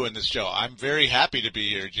love doing this show. I'm very happy to be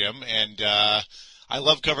here, Jim, and I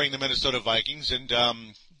love covering the Minnesota Vikings. And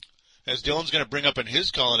as Dylan's going to bring up in his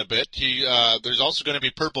call in a bit, there's also going to be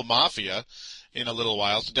Purple Mafia in a little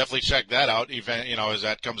while, so definitely check that out, as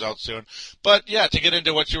that comes out soon. But yeah, to get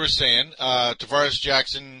into what you were saying, Tavares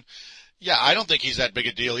Jackson, yeah, I don't think he's that big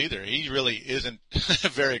a deal either. He really isn't a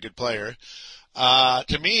very good player.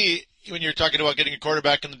 To me, when you're talking about getting a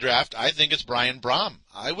quarterback in the draft, I think it's Brian Brohm.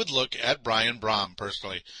 I would look at Brian Brohm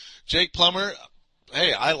personally. Jake Plummer,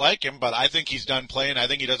 hey, I like him, but I think he's done playing. I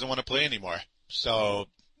think he doesn't want to play anymore. So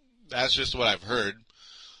that's just what I've heard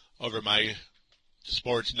over my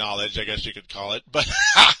sports knowledge, I guess you could call it.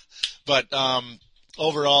 But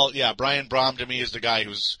overall, yeah, Brian Brohm to me is the guy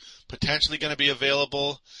who's potentially going to be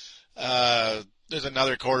available. There's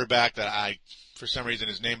another quarterback that for some reason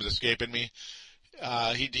his name is escaping me.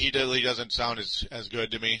 He really doesn't sound as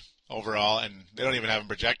good to me overall, and they don't even have him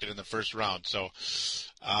projected in the first round. So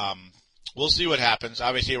we'll see what happens.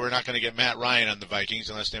 Obviously, we're not going to get Matt Ryan on the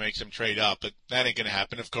Vikings unless they make some trade up, but that ain't going to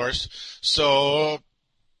happen, of course. So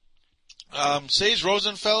Sage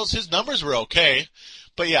Rosenfels, his numbers were okay,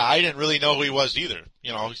 but yeah, I didn't really know who he was either.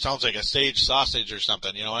 He sounds like a sage sausage or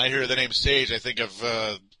something. When I hear the name Sage, I think of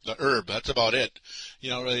the herb. That's about it.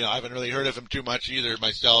 Really, I haven't really heard of him too much either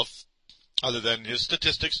myself, other than his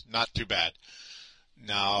statistics, not too bad.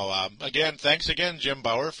 Now, again, thanks again, Jim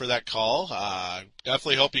Bauer, for that call.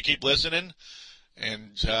 Definitely hope you keep listening.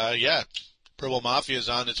 And, yeah, Purple Mafia is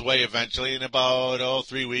on its way eventually in about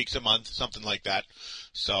 3 weeks, a month, something like that.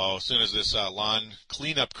 So as soon as this lawn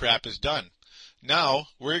cleanup crap is done. Now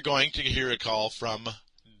we're going to hear a call from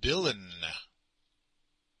Dylan.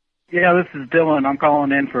 Yeah, this is Dylan. I'm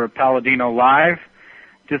calling in for Palladino Live.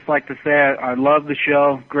 Just like to say I love the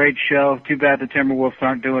show. Great show. Too bad the Timberwolves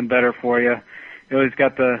aren't doing better for you. You always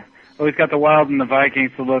got the Wild and the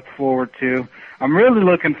Vikings to look forward to. I'm really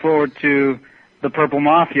looking forward to the Purple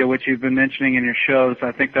Mafia, which you've been mentioning in your shows.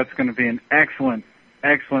 I think that's going to be an excellent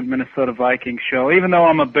Minnesota Vikings show, even though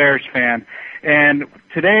I'm a Bears fan. And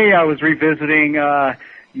today I was revisiting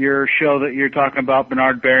your show that you're talking about,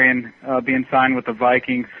 Bernard Berrien being signed with the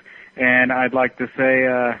Vikings, and I'd like to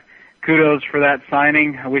say kudos for that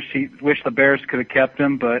signing. I wish the Bears could have kept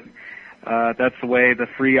him, but that's the way the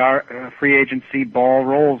free agency ball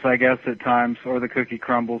rolls, I guess, at times, or the cookie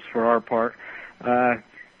crumbles for our part.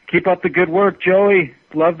 Keep up the good work, Joey.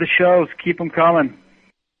 Love the shows. Keep them coming.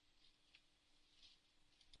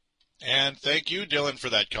 And thank you, Dylan, for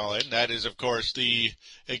that call-in. That is, of course, the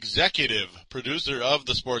executive producer of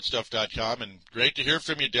thesportstuff.com, and great to hear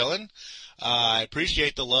from you, Dylan. I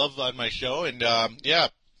appreciate the love on my show, and, yeah,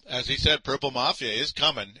 as he said, Purple Mafia is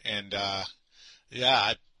coming, and,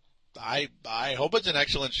 yeah, I hope it's an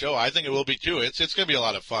excellent show. I think it will be too. It's going to be a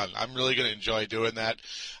lot of fun. I'm really going to enjoy doing that.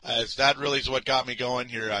 That really is what got me going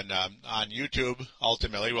here on YouTube.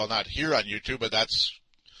 Ultimately, well, not here on YouTube, but that's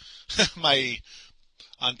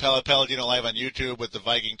on Palladino Live on YouTube with the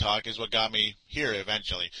Viking talk is what got me here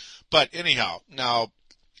eventually. But anyhow, now,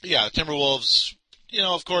 yeah, Timberwolves.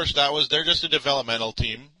 Of course, they're just a developmental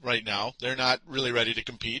team right now. They're not really ready to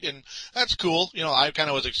compete, and that's cool. I kind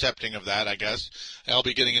of was accepting of that, I guess. I'll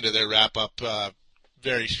be getting into their wrap-up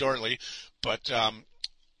very shortly. But,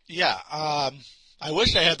 yeah, I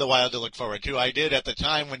wish I had the Wild to look forward to. I did at the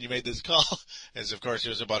time when you made this call, as of course it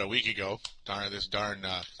was about a week ago. I just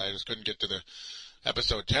couldn't get to the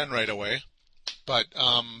episode 10 right away. But,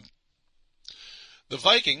 the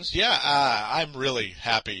Vikings, yeah, I'm really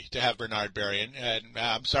happy to have Bernard Berrien, and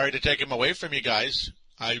I'm sorry to take him away from you guys.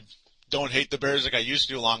 I don't hate the Bears like I used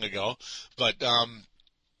to long ago, but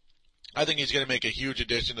I think he's going to make a huge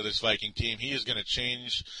addition to this Viking team. He is going to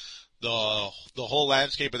change the whole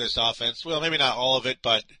landscape of this offense. Well, maybe not all of it,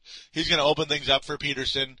 but he's going to open things up for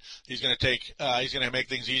Peterson. He's going to make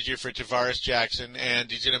things easier for Tavares Jackson, and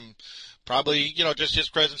he's going to probably, just his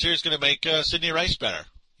presence here is going to make Sidney Rice better.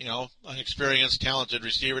 An experienced, talented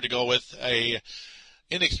receiver to go with a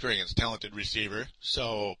inexperienced, talented receiver.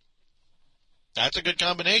 So that's a good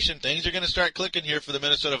combination. Things are going to start clicking here for the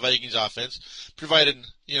Minnesota Vikings offense, provided,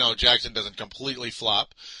 Jackson doesn't completely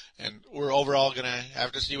flop. And we're overall going to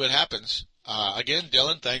have to see what happens. Again,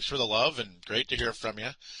 Dylan, thanks for the love and great to hear from you.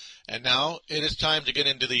 And now it is time to get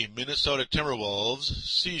into the Minnesota Timberwolves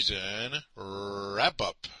season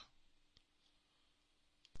wrap-up.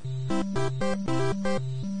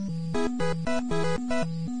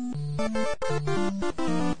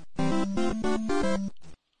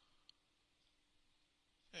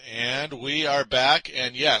 And we are back,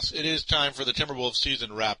 and yes, it is time for the Timberwolves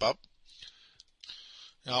season wrap-up.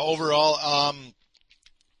 Now, overall,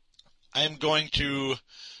 I am going to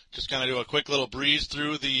just kind of do a quick little breeze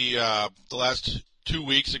through the last 2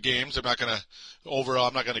 weeks of games. I'm not going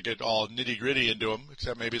to get all nitty-gritty into them,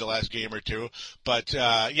 except maybe the last game or two. But,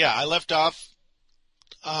 yeah, I left off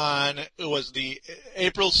on, it was the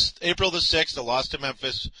April the 6th, the loss to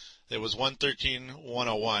Memphis. It was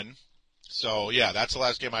 113-101. So, yeah, that's the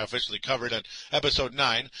last game I officially covered at episode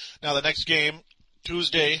 9. Now, the next game,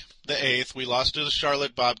 Tuesday the 8th, we lost to the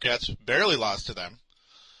Charlotte Bobcats, barely lost to them.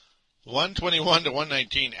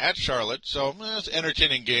 121-119 at Charlotte. So, it's an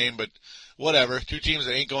entertaining game, but whatever. Two teams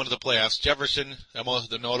that ain't going to the playoffs. Jefferson,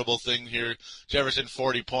 the notable thing here, Jefferson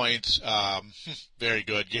 40 points. Very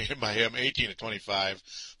good game by him. 18-25.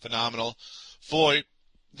 Phenomenal. Foy,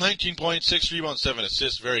 19 points, 6 rebounds, 7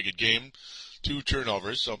 assists. Very good game. 2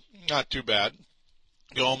 turnovers, so not too bad.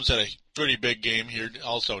 Gomes had a pretty big game here,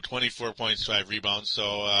 also 24 points, 5 rebounds.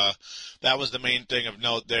 So that was the main thing of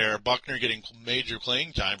note there. Buckner getting major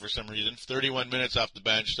playing time for some reason. 31 minutes off the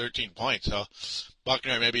bench, 13 points. So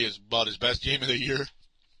Buckner maybe is about his best game of the year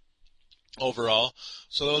overall.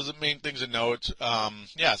 So those are the main things to note.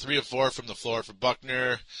 3 of 4 from the floor for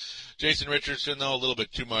Buckner. Jason Richardson, though, a little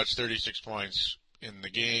bit too much, 36 points in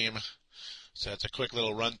the game. So that's a quick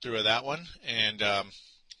little run through of that one. And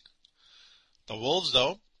the Wolves,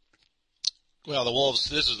 though, well, the Wolves,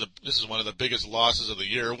 this is one of the biggest losses of the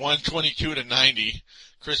year. 122-90.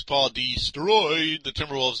 Chris Paul destroyed the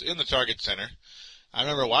Timberwolves in the Target Center. I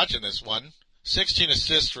remember watching this one. 16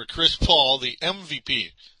 assists for Chris Paul, the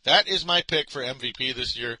MVP. That is my pick for MVP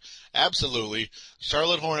this year. Absolutely.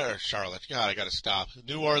 God, I gotta stop.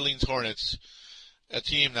 New Orleans Hornets, a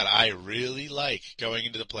team that I really like going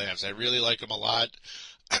into the playoffs. I really like them a lot.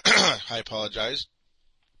 I apologize.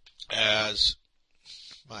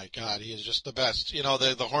 My God, he is just the best. You know,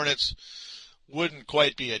 the Hornets wouldn't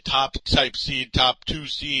quite be a top two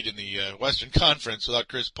seed in the Western Conference without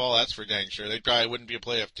Chris Paul. That's for dang sure. They probably wouldn't be a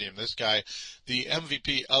playoff team. This guy, the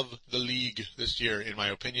MVP of the league this year, in my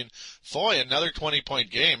opinion. Foy, another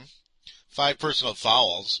 20-point game, 5 personal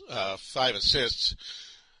fouls, 5 assists.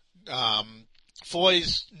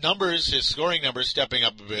 Foy's numbers, his scoring numbers, stepping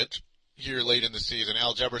up a bit here late in the season.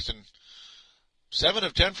 Al Jefferson, 7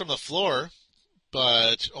 of 10 from the floor,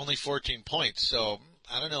 but only 14 points. So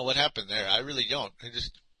I don't know what happened there. I really don't.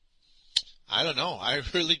 I don't know. I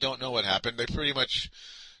really don't know what happened. They pretty much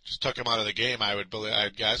just took him out of the game,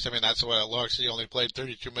 I'd guess. I mean, that's what it looks. He only played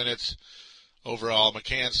 32 minutes overall.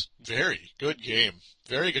 McCants, very good game.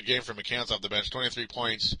 Very good game for McCants off the bench. 23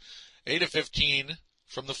 points, 8 of 15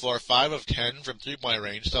 from the floor, 5 of 10 from three-point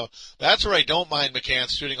range. So that's where I don't mind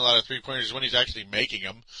McCants shooting a lot of three-pointers when he's actually making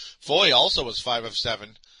them. Foy also was 5 of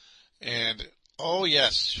 7. And oh,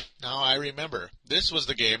 yes. Now I remember. This was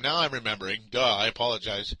the game. Now I'm remembering. Duh, I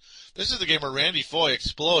apologize. This is the game where Randy Foy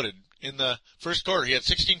exploded in the first quarter. He had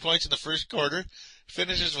 16 points in the first quarter.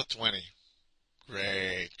 Finishes with 20.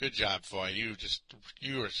 Great. Good job, Foy.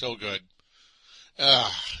 You are so good.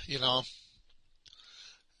 You know,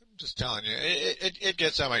 I'm just telling you, it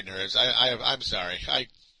gets on my nerves. I'm sorry.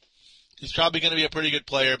 He's probably going to be a pretty good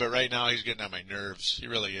player, but right now he's getting on my nerves. He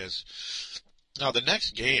really is. Now, the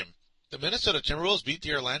next game, the Minnesota Timberwolves beat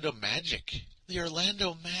the Orlando Magic. The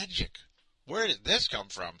Orlando Magic. Where did this come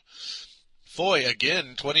from? Foy,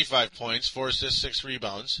 again, 25 points, 4 assists, 6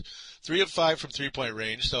 rebounds, 3 of 5 from three-point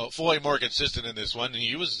range. So Foy more consistent in this one, and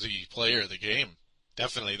he was the player of the game.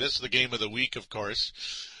 Definitely. This is the game of the week, of course.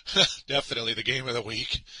 Definitely the game of the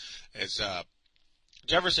week. It's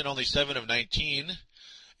Jefferson only 7 of 19.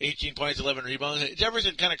 18 points, 11 rebounds.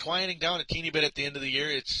 Jefferson kind of quieting down a teeny bit at the end of the year.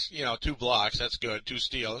 It's, 2 blocks. That's good. 2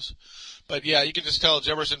 steals. But yeah, you can just tell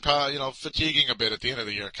Jefferson, fatiguing a bit at the end of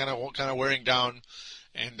the year. Kind of wearing down.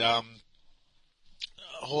 And,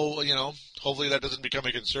 hopefully that doesn't become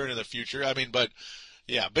a concern in the future. I mean, but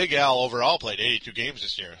yeah, Big Al overall played 82 games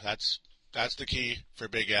this year. That's the key for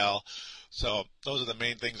Big Al. So those are the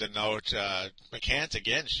main things to note. McCants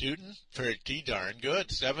again shooting pretty darn good.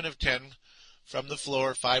 7 of 10 from the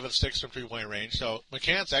floor, 5 of 6 from three-point range. So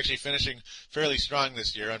McCants actually finishing fairly strong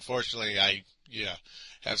this year. Unfortunately, I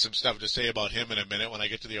have some stuff to say about him in a minute when I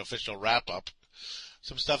get to the official wrap-up.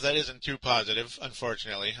 Some stuff that isn't too positive,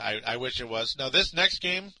 unfortunately. I wish it was. Now, this next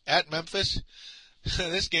game at Memphis,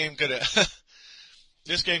 this game could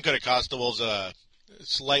have cost the Wolves a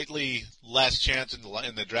slightly less chance in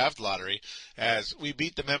the draft lottery, as we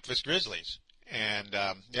beat the Memphis Grizzlies. And,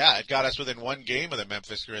 it got us within 1 game of the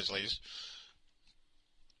Memphis Grizzlies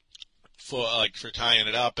for tying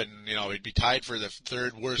it up, and, we'd be tied for the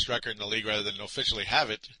 3rd worst record in the league rather than officially have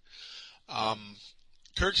it.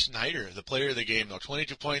 Kurt Snyder, the player of the game, though,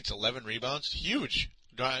 22 points, 11 rebounds, huge.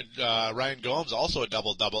 Ryan Gomes, also a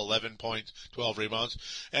double-double, 11 points, 12 rebounds.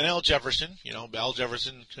 And Al Jefferson, Al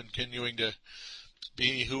Jefferson continuing to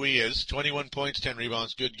be who he is, 21 points, 10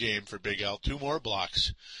 rebounds, good game for Big Al, 2 more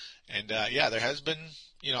blocks. And, there has been,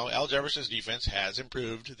 Al Jefferson's defense has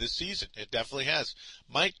improved this season. It definitely has.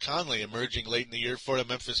 Mike Conley emerging late in the year for the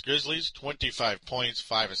Memphis Grizzlies, 25 points,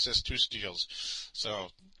 5 assists, 2 steals. So,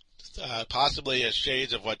 possibly as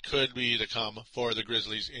shades of what could be to come for the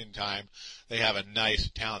Grizzlies in time. They have a nice,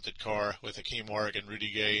 talented core with Hakeem Warwick and Rudy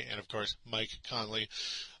Gay, and of course Mike Conley.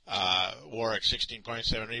 Warwick 16 points,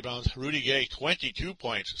 7 rebounds. Rudy Gay 22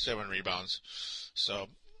 points, 7 rebounds. So,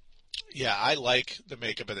 yeah, I like the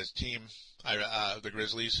makeup of this team. The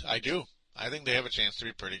Grizzlies, I do. I think they have a chance to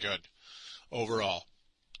be pretty good overall.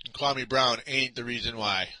 And Kwame Brown ain't the reason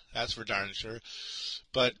why. That's for darn sure.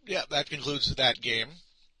 But yeah, that concludes that game.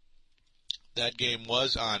 That game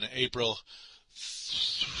was on April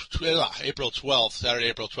 12th, Saturday,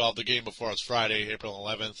 April 12th. The game before was Friday, April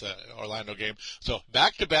 11th, Orlando game. So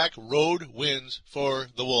back-to-back road wins for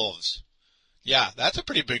the Wolves. Yeah, that's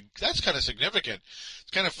kind of significant.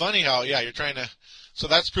 It's kind of funny how, you're trying to, so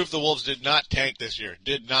that's proof the Wolves did not tank this year.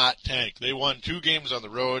 Did not tank. They won 2 games on the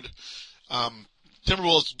road.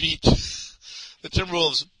 Timberwolves beat the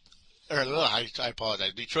Timberwolves, I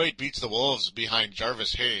apologize. Detroit beats the Wolves behind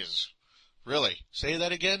Jarvis Hayes. Really? Say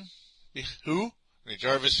that again? Who?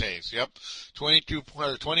 Jarvis Hayes. Yep. 20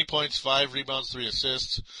 points, 5 rebounds, 3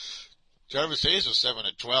 assists. Jarvis Hayes was 7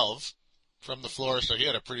 of 12. from the floor, so he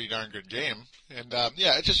had a pretty darn good game. And,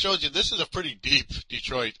 yeah, it just shows you this is a pretty deep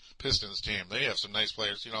Detroit Pistons team. They have some nice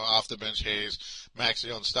players, off the bench, Hayes,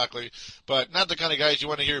 Maxio, and Stuckley, but not the kind of guys you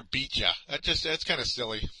want to hear beat ya. That's kind of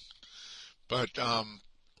silly. But,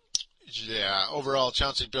 yeah, overall,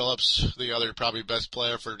 Chauncey Billups, the other probably best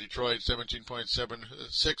player for Detroit,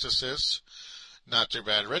 17.76 assists. Not too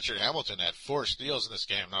bad. Richard Hamilton had 4 steals in this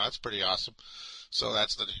game. Now, that's pretty awesome. So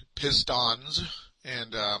that's the Pistons.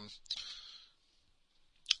 And,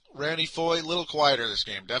 Randy Foye, a little quieter this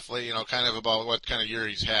game. Definitely, kind of about what kind of year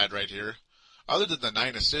he's had right here. Other than the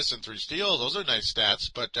 9 assists and 3 steals, those are nice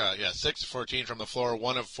stats. But, 6 of 14 from the floor,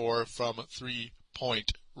 1 of 4 from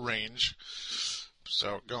 3-point range.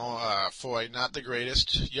 So, Foye, not the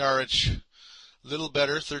greatest. Yarich, little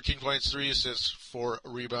better, 13 points, 3 assists, 4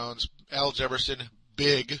 rebounds. Al Jefferson,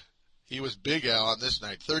 big. He was big Al on this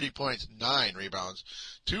night. 30 points, 9 rebounds.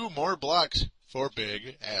 2 more blocks for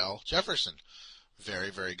big Al Jefferson. Very,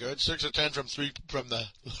 very good. 6 of 10 from three.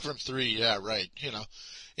 Yeah, right.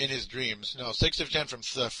 In his dreams. No, 6 of 10 from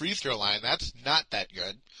the free throw line. That's not that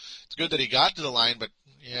good. It's good that he got to the line, but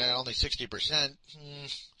yeah, only 60%.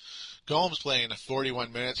 Gomes playing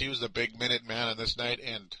 41 minutes. He was the big minute man on this night,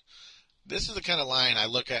 and this is the kind of line I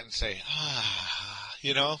look at and say,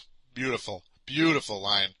 beautiful, beautiful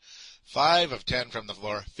line. 5 of 10 from the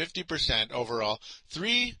floor, 50% overall,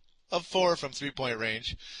 3 of 4 from 3-point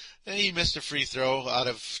range. And he missed a free throw out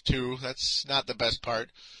of 2. That's not the best part.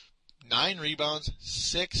 9 rebounds,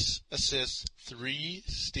 6 assists, 3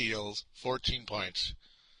 steals, 14 points.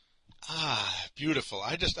 Beautiful.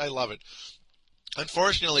 I love it.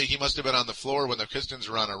 Unfortunately, he must have been on the floor when the Pistons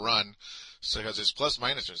were on a run, so because his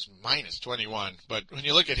plus-minus was minus 21. But when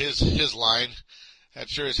you look at his line, that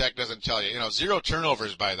sure as heck doesn't tell you. 0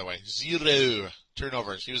 turnovers, by the way. 0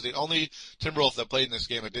 turnovers. He was the only Timberwolf that played in this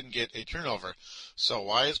game that didn't get a turnover. So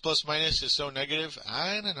why his plus-minus is so negative,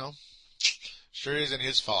 I don't know. Sure isn't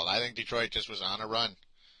his fault. I think Detroit just was on a run.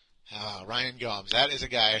 Ryan Gomes, that is a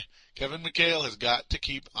guy Kevin McHale has got to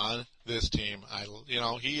keep on this team.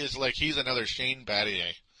 He's another Shane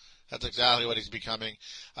Battier. That's exactly what he's becoming.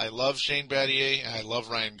 I love Shane Battier, and I love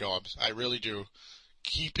Ryan Gomes. I really do.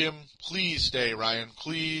 Keep him. Please stay, Ryan.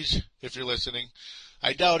 Please, if you're listening.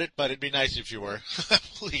 I doubt it, but it'd be nice if you were.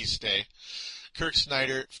 Please stay. Kirk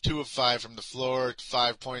Snyder, 2 of 5 from the floor,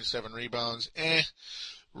 5.7 rebounds.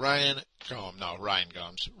 Ryan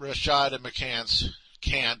Gomes. Rashad and McCants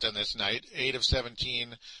can't on this night. 8 of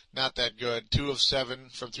 17, not that good. 2 of 7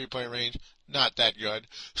 from 3-point range, not that good.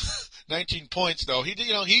 19 points though. He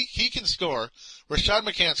can score. Rashad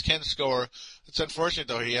McCants can score. It's unfortunate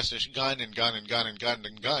though. He has to gun to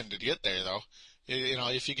get there though.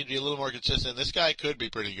 If he could be a little more consistent, this guy could be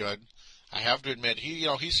pretty good. I have to admit,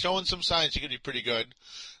 he's showing some signs he could be pretty good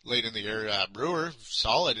late in the year. Brewer,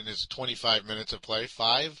 solid in his 25 minutes of play.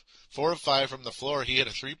 4 of 5 from the floor. He hit a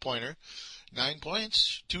 3-pointer. 9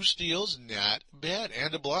 points, 2 steals, not bad,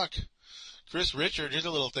 and a block. Chris Richard, here's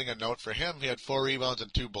a little thing of note for him. He had 4 rebounds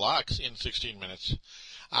and 2 blocks in 16 minutes.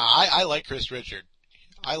 I like Chris Richard.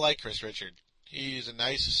 He's a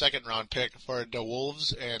nice second-round pick for the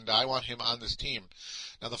Wolves, and I want him on this team.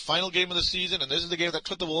 Now, the final game of the season, and this is the game that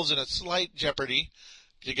put the Wolves in a slight jeopardy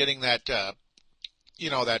to getting that, that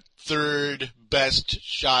third best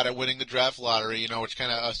shot at winning the draft lottery, which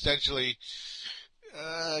kind of essentially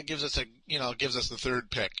gives us the third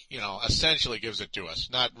pick, essentially gives it to us.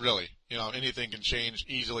 Not really. Anything can change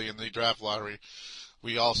easily in the draft lottery.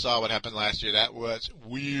 We all saw what happened last year. That was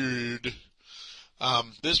weird.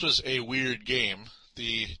 This was a weird game.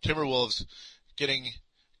 The Timberwolves getting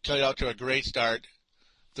cut out to a great start.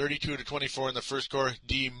 32-24 in the first quarter,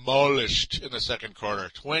 demolished in the second quarter.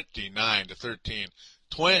 29-13.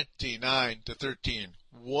 29-13.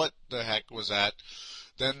 What the heck was that?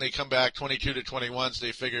 Then they come back 22-21, so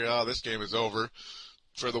they figure, this game is over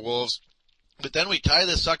for the Wolves. But then we tie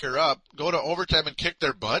this sucker up, go to overtime and kick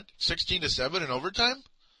their butt, 16-7 in overtime?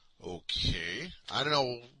 Okay. I don't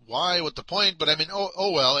know why, what the point, but I mean,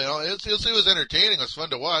 well, it was entertaining. It was fun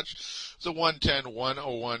to watch. It's a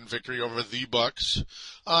 110-101 victory over the Bucks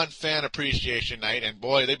on Fan Appreciation Night, and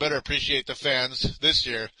boy, they better appreciate the fans this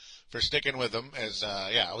year for sticking with them, as,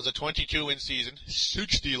 it was a 22-win season,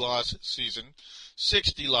 60-loss season,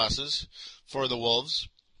 60 losses for the Wolves.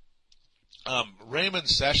 Raymond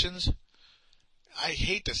Sessions, I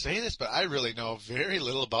hate to say this, but I really know very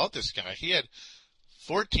little about this guy. He had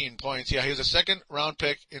 14 points. Yeah, he was a second-round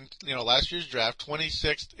pick in last year's draft,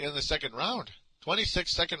 26th in the second round. 26th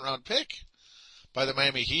second-round pick by the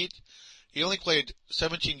Miami Heat. He only played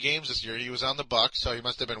 17 games this year. He was on the Bucks, so he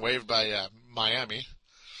must have been waived by Miami.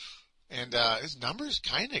 And his numbers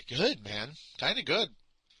kind of good, man. Kind of good.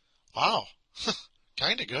 Wow.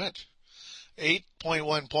 Kind of good.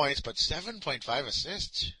 8.1 points, but 7.5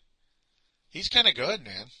 assists. He's kind of good,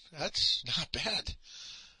 man. That's not bad.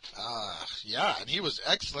 Yeah, and he was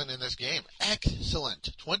excellent in this game.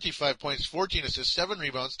 Excellent. 25 points, 14 assists, 7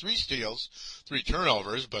 rebounds, 3 steals, 3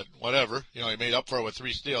 turnovers, but whatever. You know, he made up for it with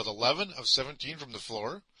 3 steals. 11 of 17 from the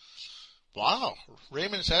floor. Wow.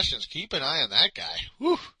 Raymond Sessions, keep an eye on that guy.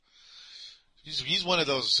 Whew. He's one of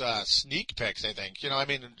those sneak picks, I think. You know, I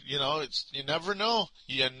mean, you know, you never know.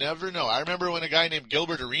 You never know. I remember when a guy named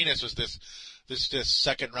Gilbert Arenas was this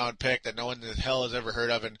second round pick that no one in the hell has ever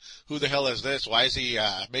heard of, and who the hell is this? Why is he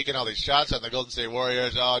making all these shots on the Golden State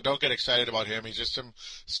Warriors? Oh, don't get excited about him. He's just some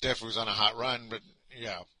stiff who's on a hot run. But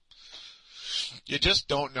yeah, you just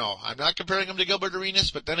don't know. I'm not comparing him to Gilbert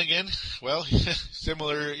Arenas, but then again, well,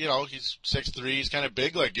 similar. You know, he's 6'3". He's kind of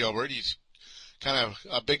big like Gilbert. He's kind of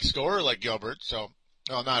a big scorer like Gilbert. So,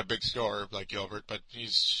 well, not a big scorer like Gilbert, but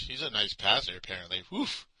he's a nice passer apparently.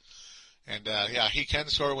 Woof. And yeah, he can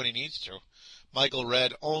score when he needs to. Michael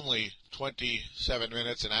Redd, only 27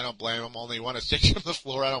 minutes, and I don't blame him. Only 1 of 6 from the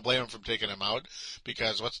floor. I don't blame him from taking him out,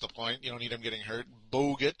 because what's the point? You don't need him getting hurt.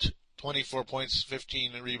 Bogut, 24 points,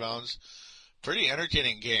 15 rebounds. Pretty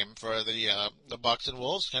entertaining game for the Bucks and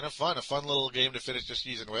Wolves. Kind of fun. A fun little game to finish the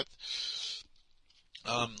season with.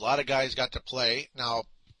 A lot of guys got to play. Now,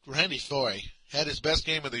 Randy Foye had his best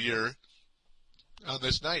game of the year on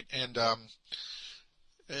this night, and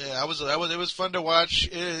it was fun to watch.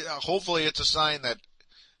 Hopefully it's a sign that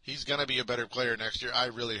he's going to be a better player next year. I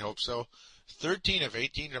really hope so. 13 of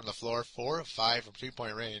 18 from the floor, 4 of 5 from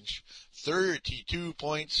 3-point range, 32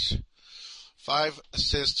 points, 4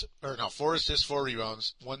 assists, 4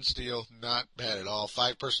 rebounds, 1 steal, not bad at all.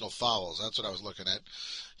 5 personal fouls, that's what I was looking at.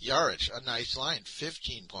 Jaric, a nice line,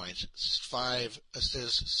 15 points, 5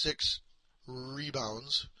 assists, 6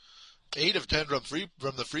 rebounds. 8 of 10 from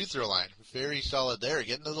the free throw line. Very solid there.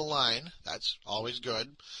 Getting to the line. That's always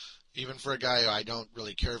good. Even for a guy I don't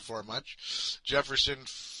really care for much. Jefferson,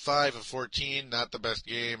 5 of 14. Not the best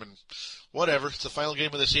game. And whatever. It's the final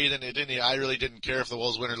game of the season. I really didn't care if the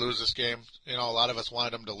Wolves win or lose this game. You know, a lot of us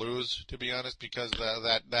wanted them to lose, to be honest, because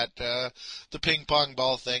the ping pong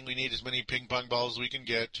ball thing. We need as many ping pong balls as we can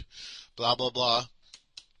get. Blah, blah, blah.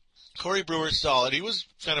 Corey Brewer's solid. He was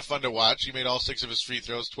kind of fun to watch. He made all 6 of his free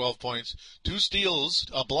throws, 12 points, 2 steals,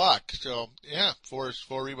 a block. So, yeah, 4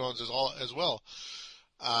 rebounds as well.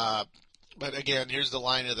 But again, here's the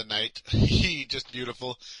line of the night. He just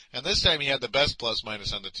beautiful. And this time he had the best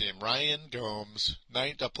plus-minus on the team. Ryan Gomes,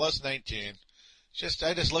 plus 19.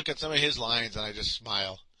 I just look at some of his lines and I just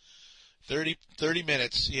smile. 30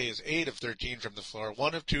 minutes. He has 8 of 13 from the floor,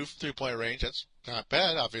 1 of 2 from 3-point range. That's not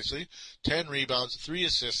bad, obviously. 10 rebounds, 3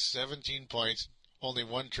 assists, 17 points, only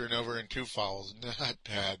 1 turnover and 2 fouls. Not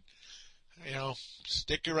bad. You know,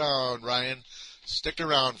 stick around, Ryan. Stick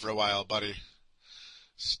around for a while, buddy.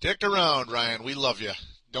 Stick around, Ryan. We love you.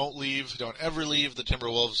 Don't leave. Don't ever leave the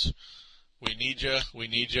Timberwolves. We need you. We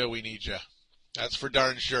need you. We need you. That's for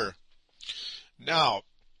darn sure. Now,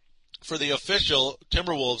 for the official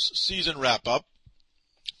Timberwolves season wrap-up,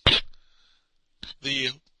 the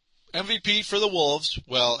MVP for the Wolves,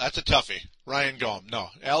 well, that's a toughie. Ryan Gomes. No,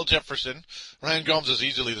 Al Jefferson. Ryan Gomes is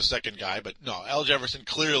easily the second guy, but no, Al Jefferson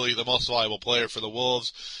clearly the most valuable player for the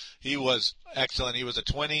Wolves. He was excellent. He was a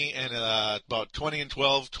 20 and about 20 and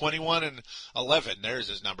 12, 21 and 11. There's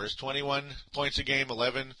his numbers. 21 points a game,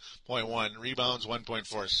 11.1 rebounds,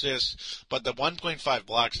 1.4 assists. But the 1.5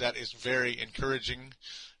 blocks, that is very encouraging.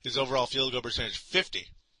 His overall field goal percentage, 50.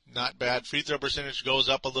 Not bad. Free throw percentage goes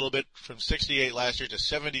up a little bit from 68 last year to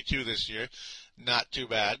 72 this year. Not too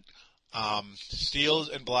bad. Steals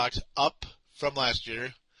and blocks up from last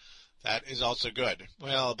year. That is also good.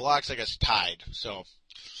 Well, blocks, I guess, tied. So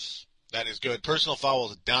that is good. Personal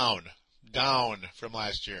fouls down from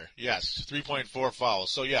last year. Yes, 3.4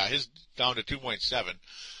 fouls. So yeah, his down to 2.7.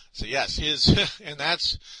 So yes,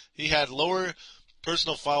 he had lower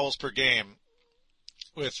personal fouls per game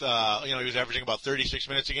with, he was averaging about 36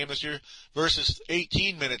 minutes a game this year versus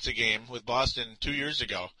 18 minutes a game with Boston 2 years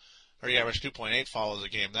ago, or he averaged 2.8 fouls a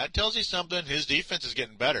game. That tells you something. His defense is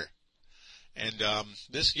getting better. And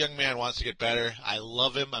this young man wants to get better. I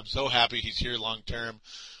love him. I'm so happy he's here long term.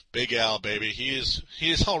 Big Al, baby. He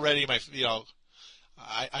is already my,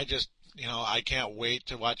 I just, I can't wait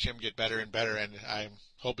to watch him get better and better, and I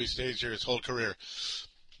hope he stays here his whole career.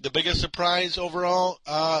 The biggest surprise overall,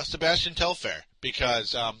 Sebastian Telfair,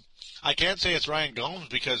 because I can't say it's Ryan Gomes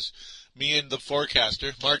because me and the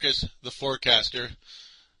forecaster, Marcus the forecaster,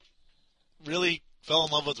 really fell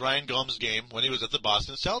in love with Ryan Gomes' game when he was at the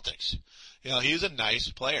Boston Celtics. He's a nice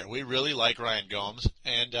player. We really like Ryan Gomes,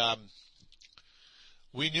 and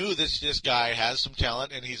we knew this guy has some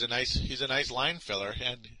talent, and he's a nice line filler,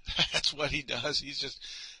 and that's what he does. He's just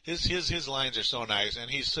his lines are so nice, and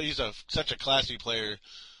he's such a classy player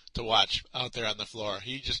to watch out there on the floor.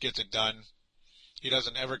 He just gets it done. He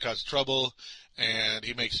doesn't ever cause trouble, and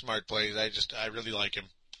he makes smart plays. I really like him.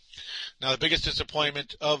 Now, the biggest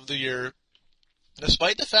disappointment of the year,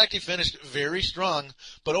 despite the fact he finished very strong,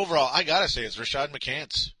 but overall, I gotta say, it's Rashad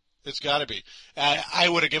McCants. It's gotta be. I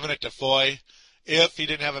would have given it to Foy if he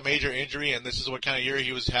didn't have a major injury, and this is what kind of year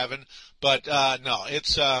he was having. But no,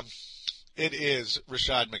 it is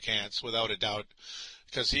Rashad McCants without a doubt,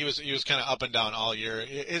 because he was kind of up and down all year.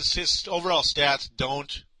 His overall stats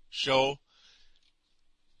don't show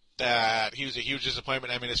that he was a huge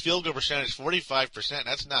disappointment. I mean, his field goal percentage 45%.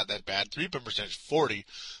 That's not that bad. 3-point percentage 40.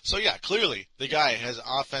 So yeah, clearly the guy has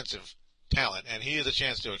offensive talent, and he has a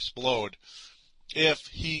chance to explode if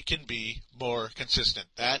he can be more consistent.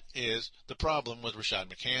 That is the problem with Rashad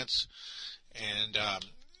McCants, and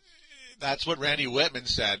that's what Randy Whitman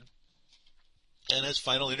said in his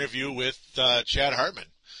final interview with Chad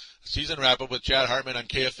Hartman, season wrap-up with Chad Hartman on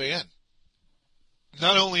KFAN.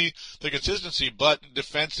 Not only the consistency, but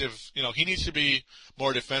defensive. He needs to be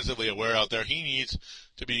more defensively aware out there. He needs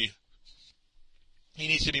to be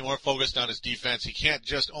more focused on his defense. He can't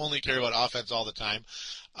just only care about offense all the time.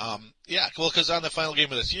 Because on the final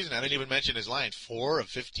game of the season, I didn't even mention his line. 4 of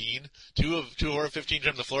 15, 2 of 15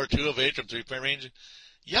 from the floor, 2 of 8 from 3-point range.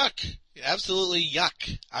 Yuck. Absolutely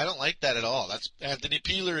yuck. I don't like that at all. That's Anthony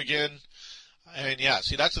Peeler again. And yeah,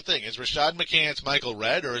 see, that's the thing. Is Rashad McCants Michael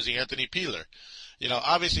Redd, or is he Anthony Peeler?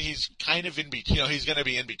 Obviously he's kind of in between. He's going to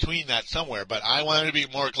be in between that somewhere. But I want him to be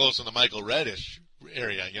more close in the Michael Reddish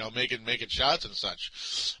area. Making shots and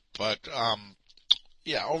such. But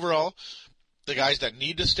overall, the guys that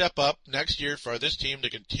need to step up next year for this team to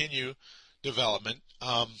continue development: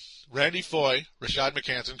 Randy Foy, Rashad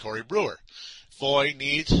McCants, and Corey Brewer. Foy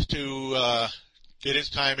needs to get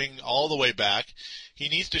his timing all the way back. He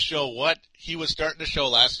needs to show what he was starting to show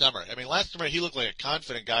last summer. I mean, last summer he looked like a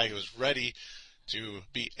confident guy who was ready to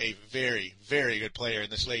be a very, very good player in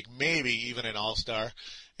this league, maybe even an all-star.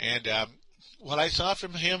 And what I saw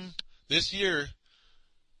from him this year,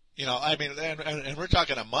 and we're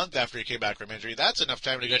talking a month after he came back from injury. That's enough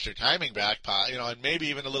time to get your timing back, and maybe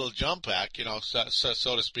even a little jump back,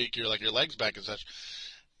 so to speak, your legs back and such.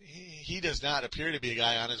 He does not appear to be a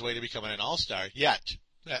guy on his way to becoming an all-star yet.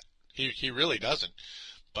 He really doesn't.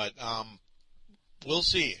 But we'll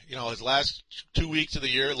see. His last 2 weeks of the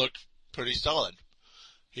year looked pretty solid.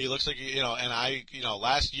 He looks like, late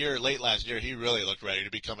last year, he really looked ready to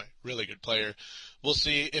become a really good player. We'll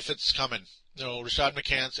see if it's coming. Rashad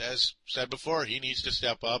McCants, as said before, he needs to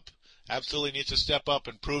step up. Absolutely needs to step up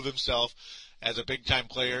and prove himself as a big-time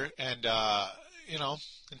player. And,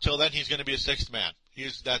 until then, he's going to be a sixth man.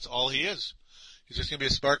 That's all he is. He's just going to be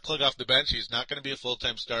a spark plug off the bench. He's not going to be a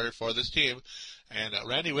full-time starter for this team. And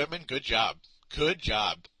Randy Whitman, good job. Good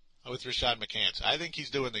job with Rashad McCants. I think he's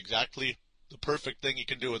doing exactly the perfect thing you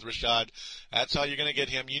can do with Rashad. That's how you're going to get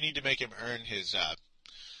him. You need to make him earn his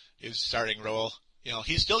starting role.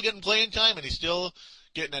 He's still getting playing time, and he's still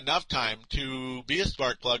getting enough time to be a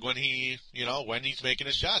spark plug when he's making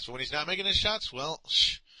his shots. But when he's not making his shots, well,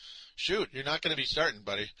 shoot, you're not going to be starting,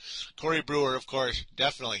 buddy. Corey Brewer, of course,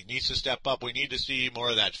 definitely needs to step up. We need to see more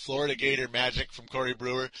of that Florida Gator magic from Corey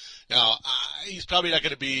Brewer. Now, he's probably not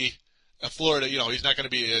going to be a Florida, he's not going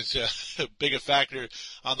to be as big a factor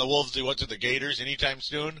on the Wolves as he was to the Gators anytime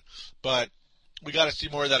soon. But we got to see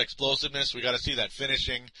more of that explosiveness. We got to see that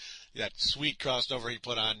finishing, that sweet crossover he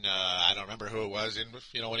put on. I don't remember who it was,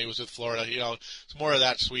 when he was with Florida. It's more of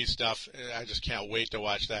that sweet stuff. I just can't wait to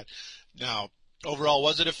watch that. Now, overall,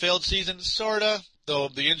 was it a failed season? Sorta, though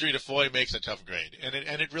the injury to Foy makes a tough grade, and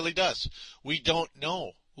it really does. We don't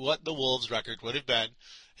know what the Wolves' record would have been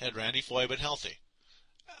had Randy Foy been healthy.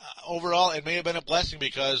 Overall, it may have been a blessing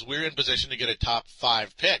because we're in position to get a top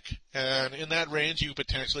 5 pick, and in that range, you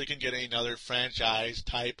potentially can get another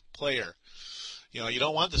franchise-type player. You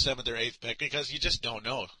don't want the 7th or 8th pick because you just don't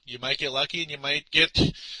know. You might get lucky, and you might get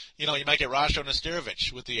Rasho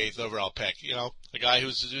Nesterovic with the 8th overall pick. A guy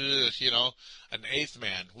who's, an 8th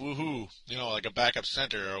man. Woohoo. Like a backup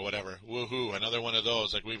center or whatever. Woohoo. Another one of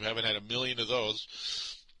those. Like we haven't had a million of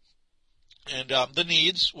those. And the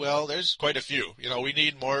needs, well, there's quite a few. We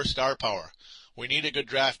need more star power. We need a good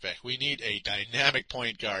draft pick. We need a dynamic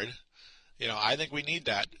point guard. I think we need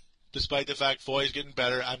that. Despite the fact Foy's getting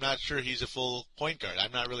better, I'm not sure he's a full point guard.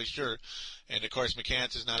 I'm not really sure. And, of course,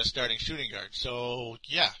 McCants is not a starting shooting guard. So,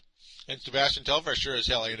 yeah. And Sebastian Telfair sure as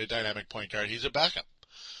hell ain't a dynamic point guard. He's a backup.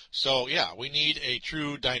 So, yeah, we need a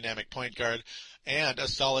true dynamic point guard. and a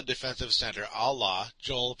solid defensive center, a la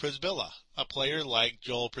Joel Przybilla. A player like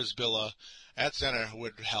Joel Przybilla at center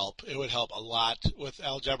would help. It would help a lot with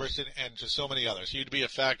Al Jefferson and just so many others. He'd be a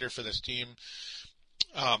factor for this team.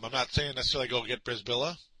 I'm not saying necessarily go get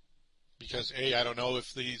Przybilla because, A, I don't know if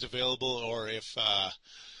he's available or if,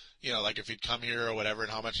 like if he'd come here or whatever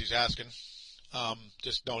and how much he's asking.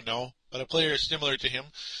 Just don't know. But a player similar to him.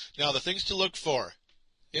 Now, the things to look for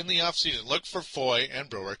in the offseason, look for Foy and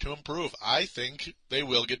Brewer to improve. I think they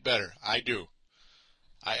will get better. I do.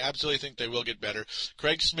 I absolutely think they will get better.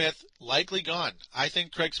 Craig Smith, likely gone. I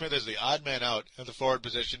think Craig Smith is the odd man out at the forward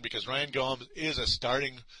position because Ryan Gomes is a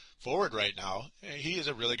starting forward right now. He is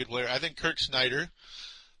a really good player. I think Kirk Snyder,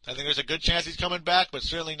 I think there's a good chance he's coming back, but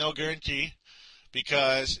certainly no guarantee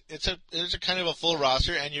because it's a kind of a full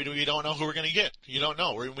roster, and you don't know who we're going to get. You don't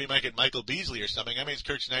know. We might get Michael Beasley or something. That means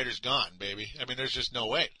Kirk Snyder's gone, baby. I mean, there's just no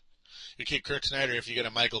way. You keep Kirk Snyder if you get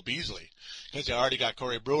a Michael Beasley because you already got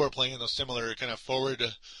Corey Brewer playing those similar kind of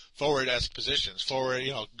forward-esque positions. Forward,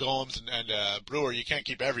 Gomes and Brewer, you can't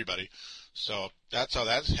keep everybody. So that's how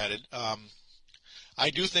that's headed. I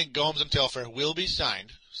do think Gomes and Telfair will be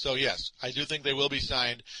signed. So, yes, I do think they will be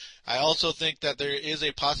signed. I also think that there is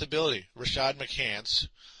a possibility Rashad McCants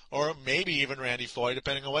or maybe even Randy Foy,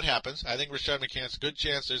 depending on what happens. I think Rashad McCants, good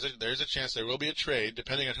chance, there's a chance there will be a trade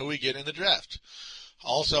depending on who we get in the draft.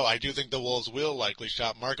 Also, I do think the Wolves will likely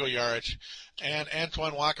shop Marco Jaric and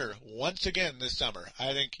Antoine Walker once again this summer.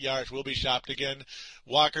 I think Jaric will be shopped again.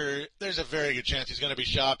 Walker, there's a very good chance he's going to be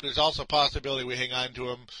shopped. There's also a possibility we hang on to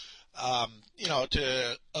him,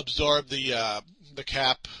 to absorb the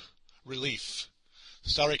cap relief, the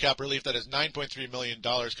salary cap relief that is $9.3 million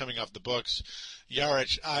coming off the books.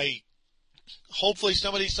 Jaric, hopefully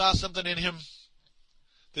somebody saw something in him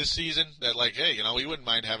this season that hey, we wouldn't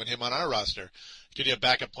mind having him on our roster. Could be a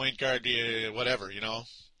backup point guard, whatever,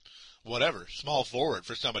 small forward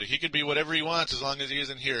for somebody. He could be whatever he wants as long as he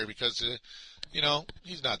isn't here because,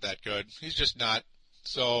 he's not that good. He's just not.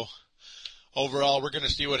 So, overall, we're going to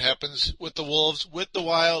see what happens with the Wolves, with the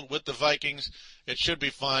Wild, with the Vikings. It should be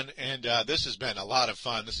fun, and this has been a lot of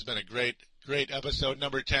fun. This has been a great episode,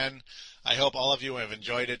 number 10. I hope all of you have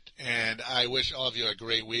enjoyed it, and I wish all of you a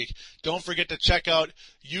great week. Don't forget to check out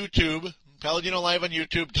YouTube, Paladino Live on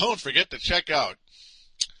YouTube. Don't forget to check out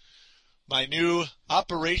my new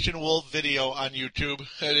Operation Wolf video on YouTube.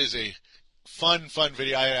 It is a fun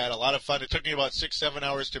video. I had a lot of fun. It took me about 6-7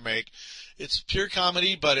 hours to make. It's pure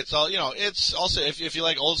comedy, but it's all, it's also, if you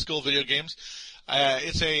like old school video games,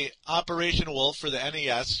 it's a Operation Wolf for the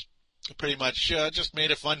NES. Pretty much just made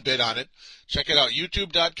a fun bit on it. Check it out,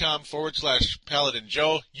 youtube.com/Paladin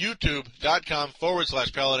Joe,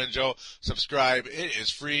 youtube.com/Paladin Joe. Subscribe. It is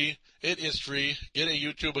free. It is free. Get a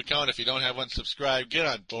YouTube account if you don't have one. Subscribe. Get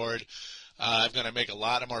on board. I'm going to make a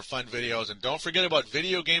lot of more fun videos. And don't forget about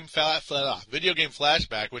Video Game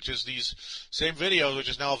Flashback, which is these same videos, which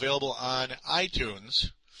is now available on iTunes.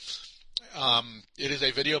 It is a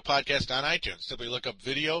video podcast on iTunes. Simply look up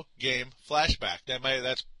Video Game Flashback.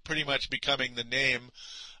 That's pretty much becoming the name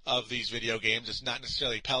of these video games. It's not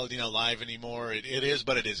necessarily Paladino Live anymore. It is,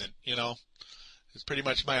 but it isn't, It's pretty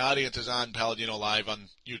much my audience is on Paladino Live on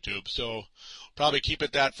YouTube, so probably keep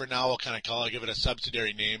it that for now. We'll kind of give it a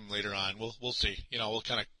subsidiary name later on. We'll see. We'll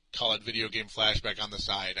kind of call it Video Game Flashback on the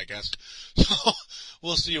side, I guess. So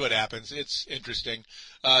we'll see what happens. It's interesting.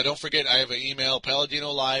 Don't forget, I have an email,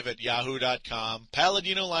 paladinolive@yahoo.com.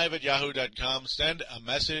 paladinolive@yahoo.com. Send a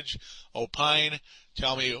message, opine,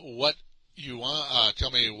 tell me what you want,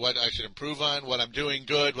 tell me what I should improve on, what I'm doing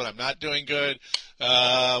good, what I'm not doing good,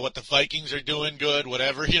 what the Vikings are doing good,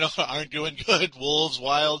 whatever, aren't doing good, Wolves,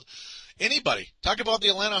 Wild, anybody. Talk about the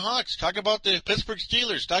Atlanta Hawks. Talk about the Pittsburgh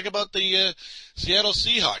Steelers. Talk about the Seattle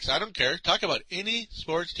Seahawks. I don't care. Talk about any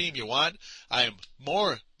sports team you want. I am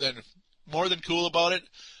more than cool about it.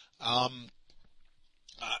 I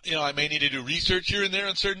may need to do research here and there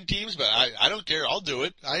on certain teams, but I don't care. I'll do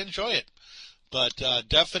it. I enjoy it. But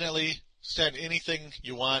definitely send anything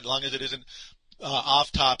you want, as long as it isn't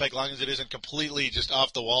off topic, as long as it isn't completely just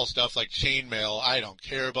off the wall stuff like chain mail. I don't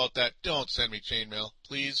care about that. Don't send me chain mail,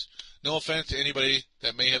 please. No offense to anybody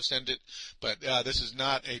that may have sent it, but this is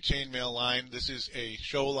not a chain mail line. This is a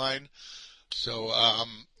show line. So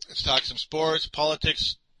let's talk some sports,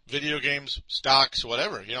 politics, video games, stocks,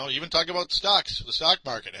 whatever. Even talk about stocks, the stock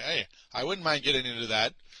market. Hey, I wouldn't mind getting into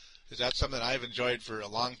that, because that's something I've enjoyed for a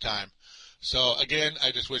long time. So, again, I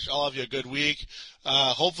just wish all of you a good week.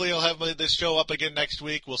 Hopefully I'll have this show up again next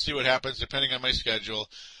week. We'll see what happens depending on my schedule.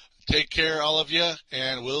 Take care, all of you,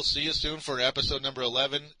 and we'll see you soon for episode number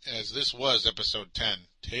 11, as this was episode 10.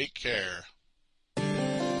 Take care.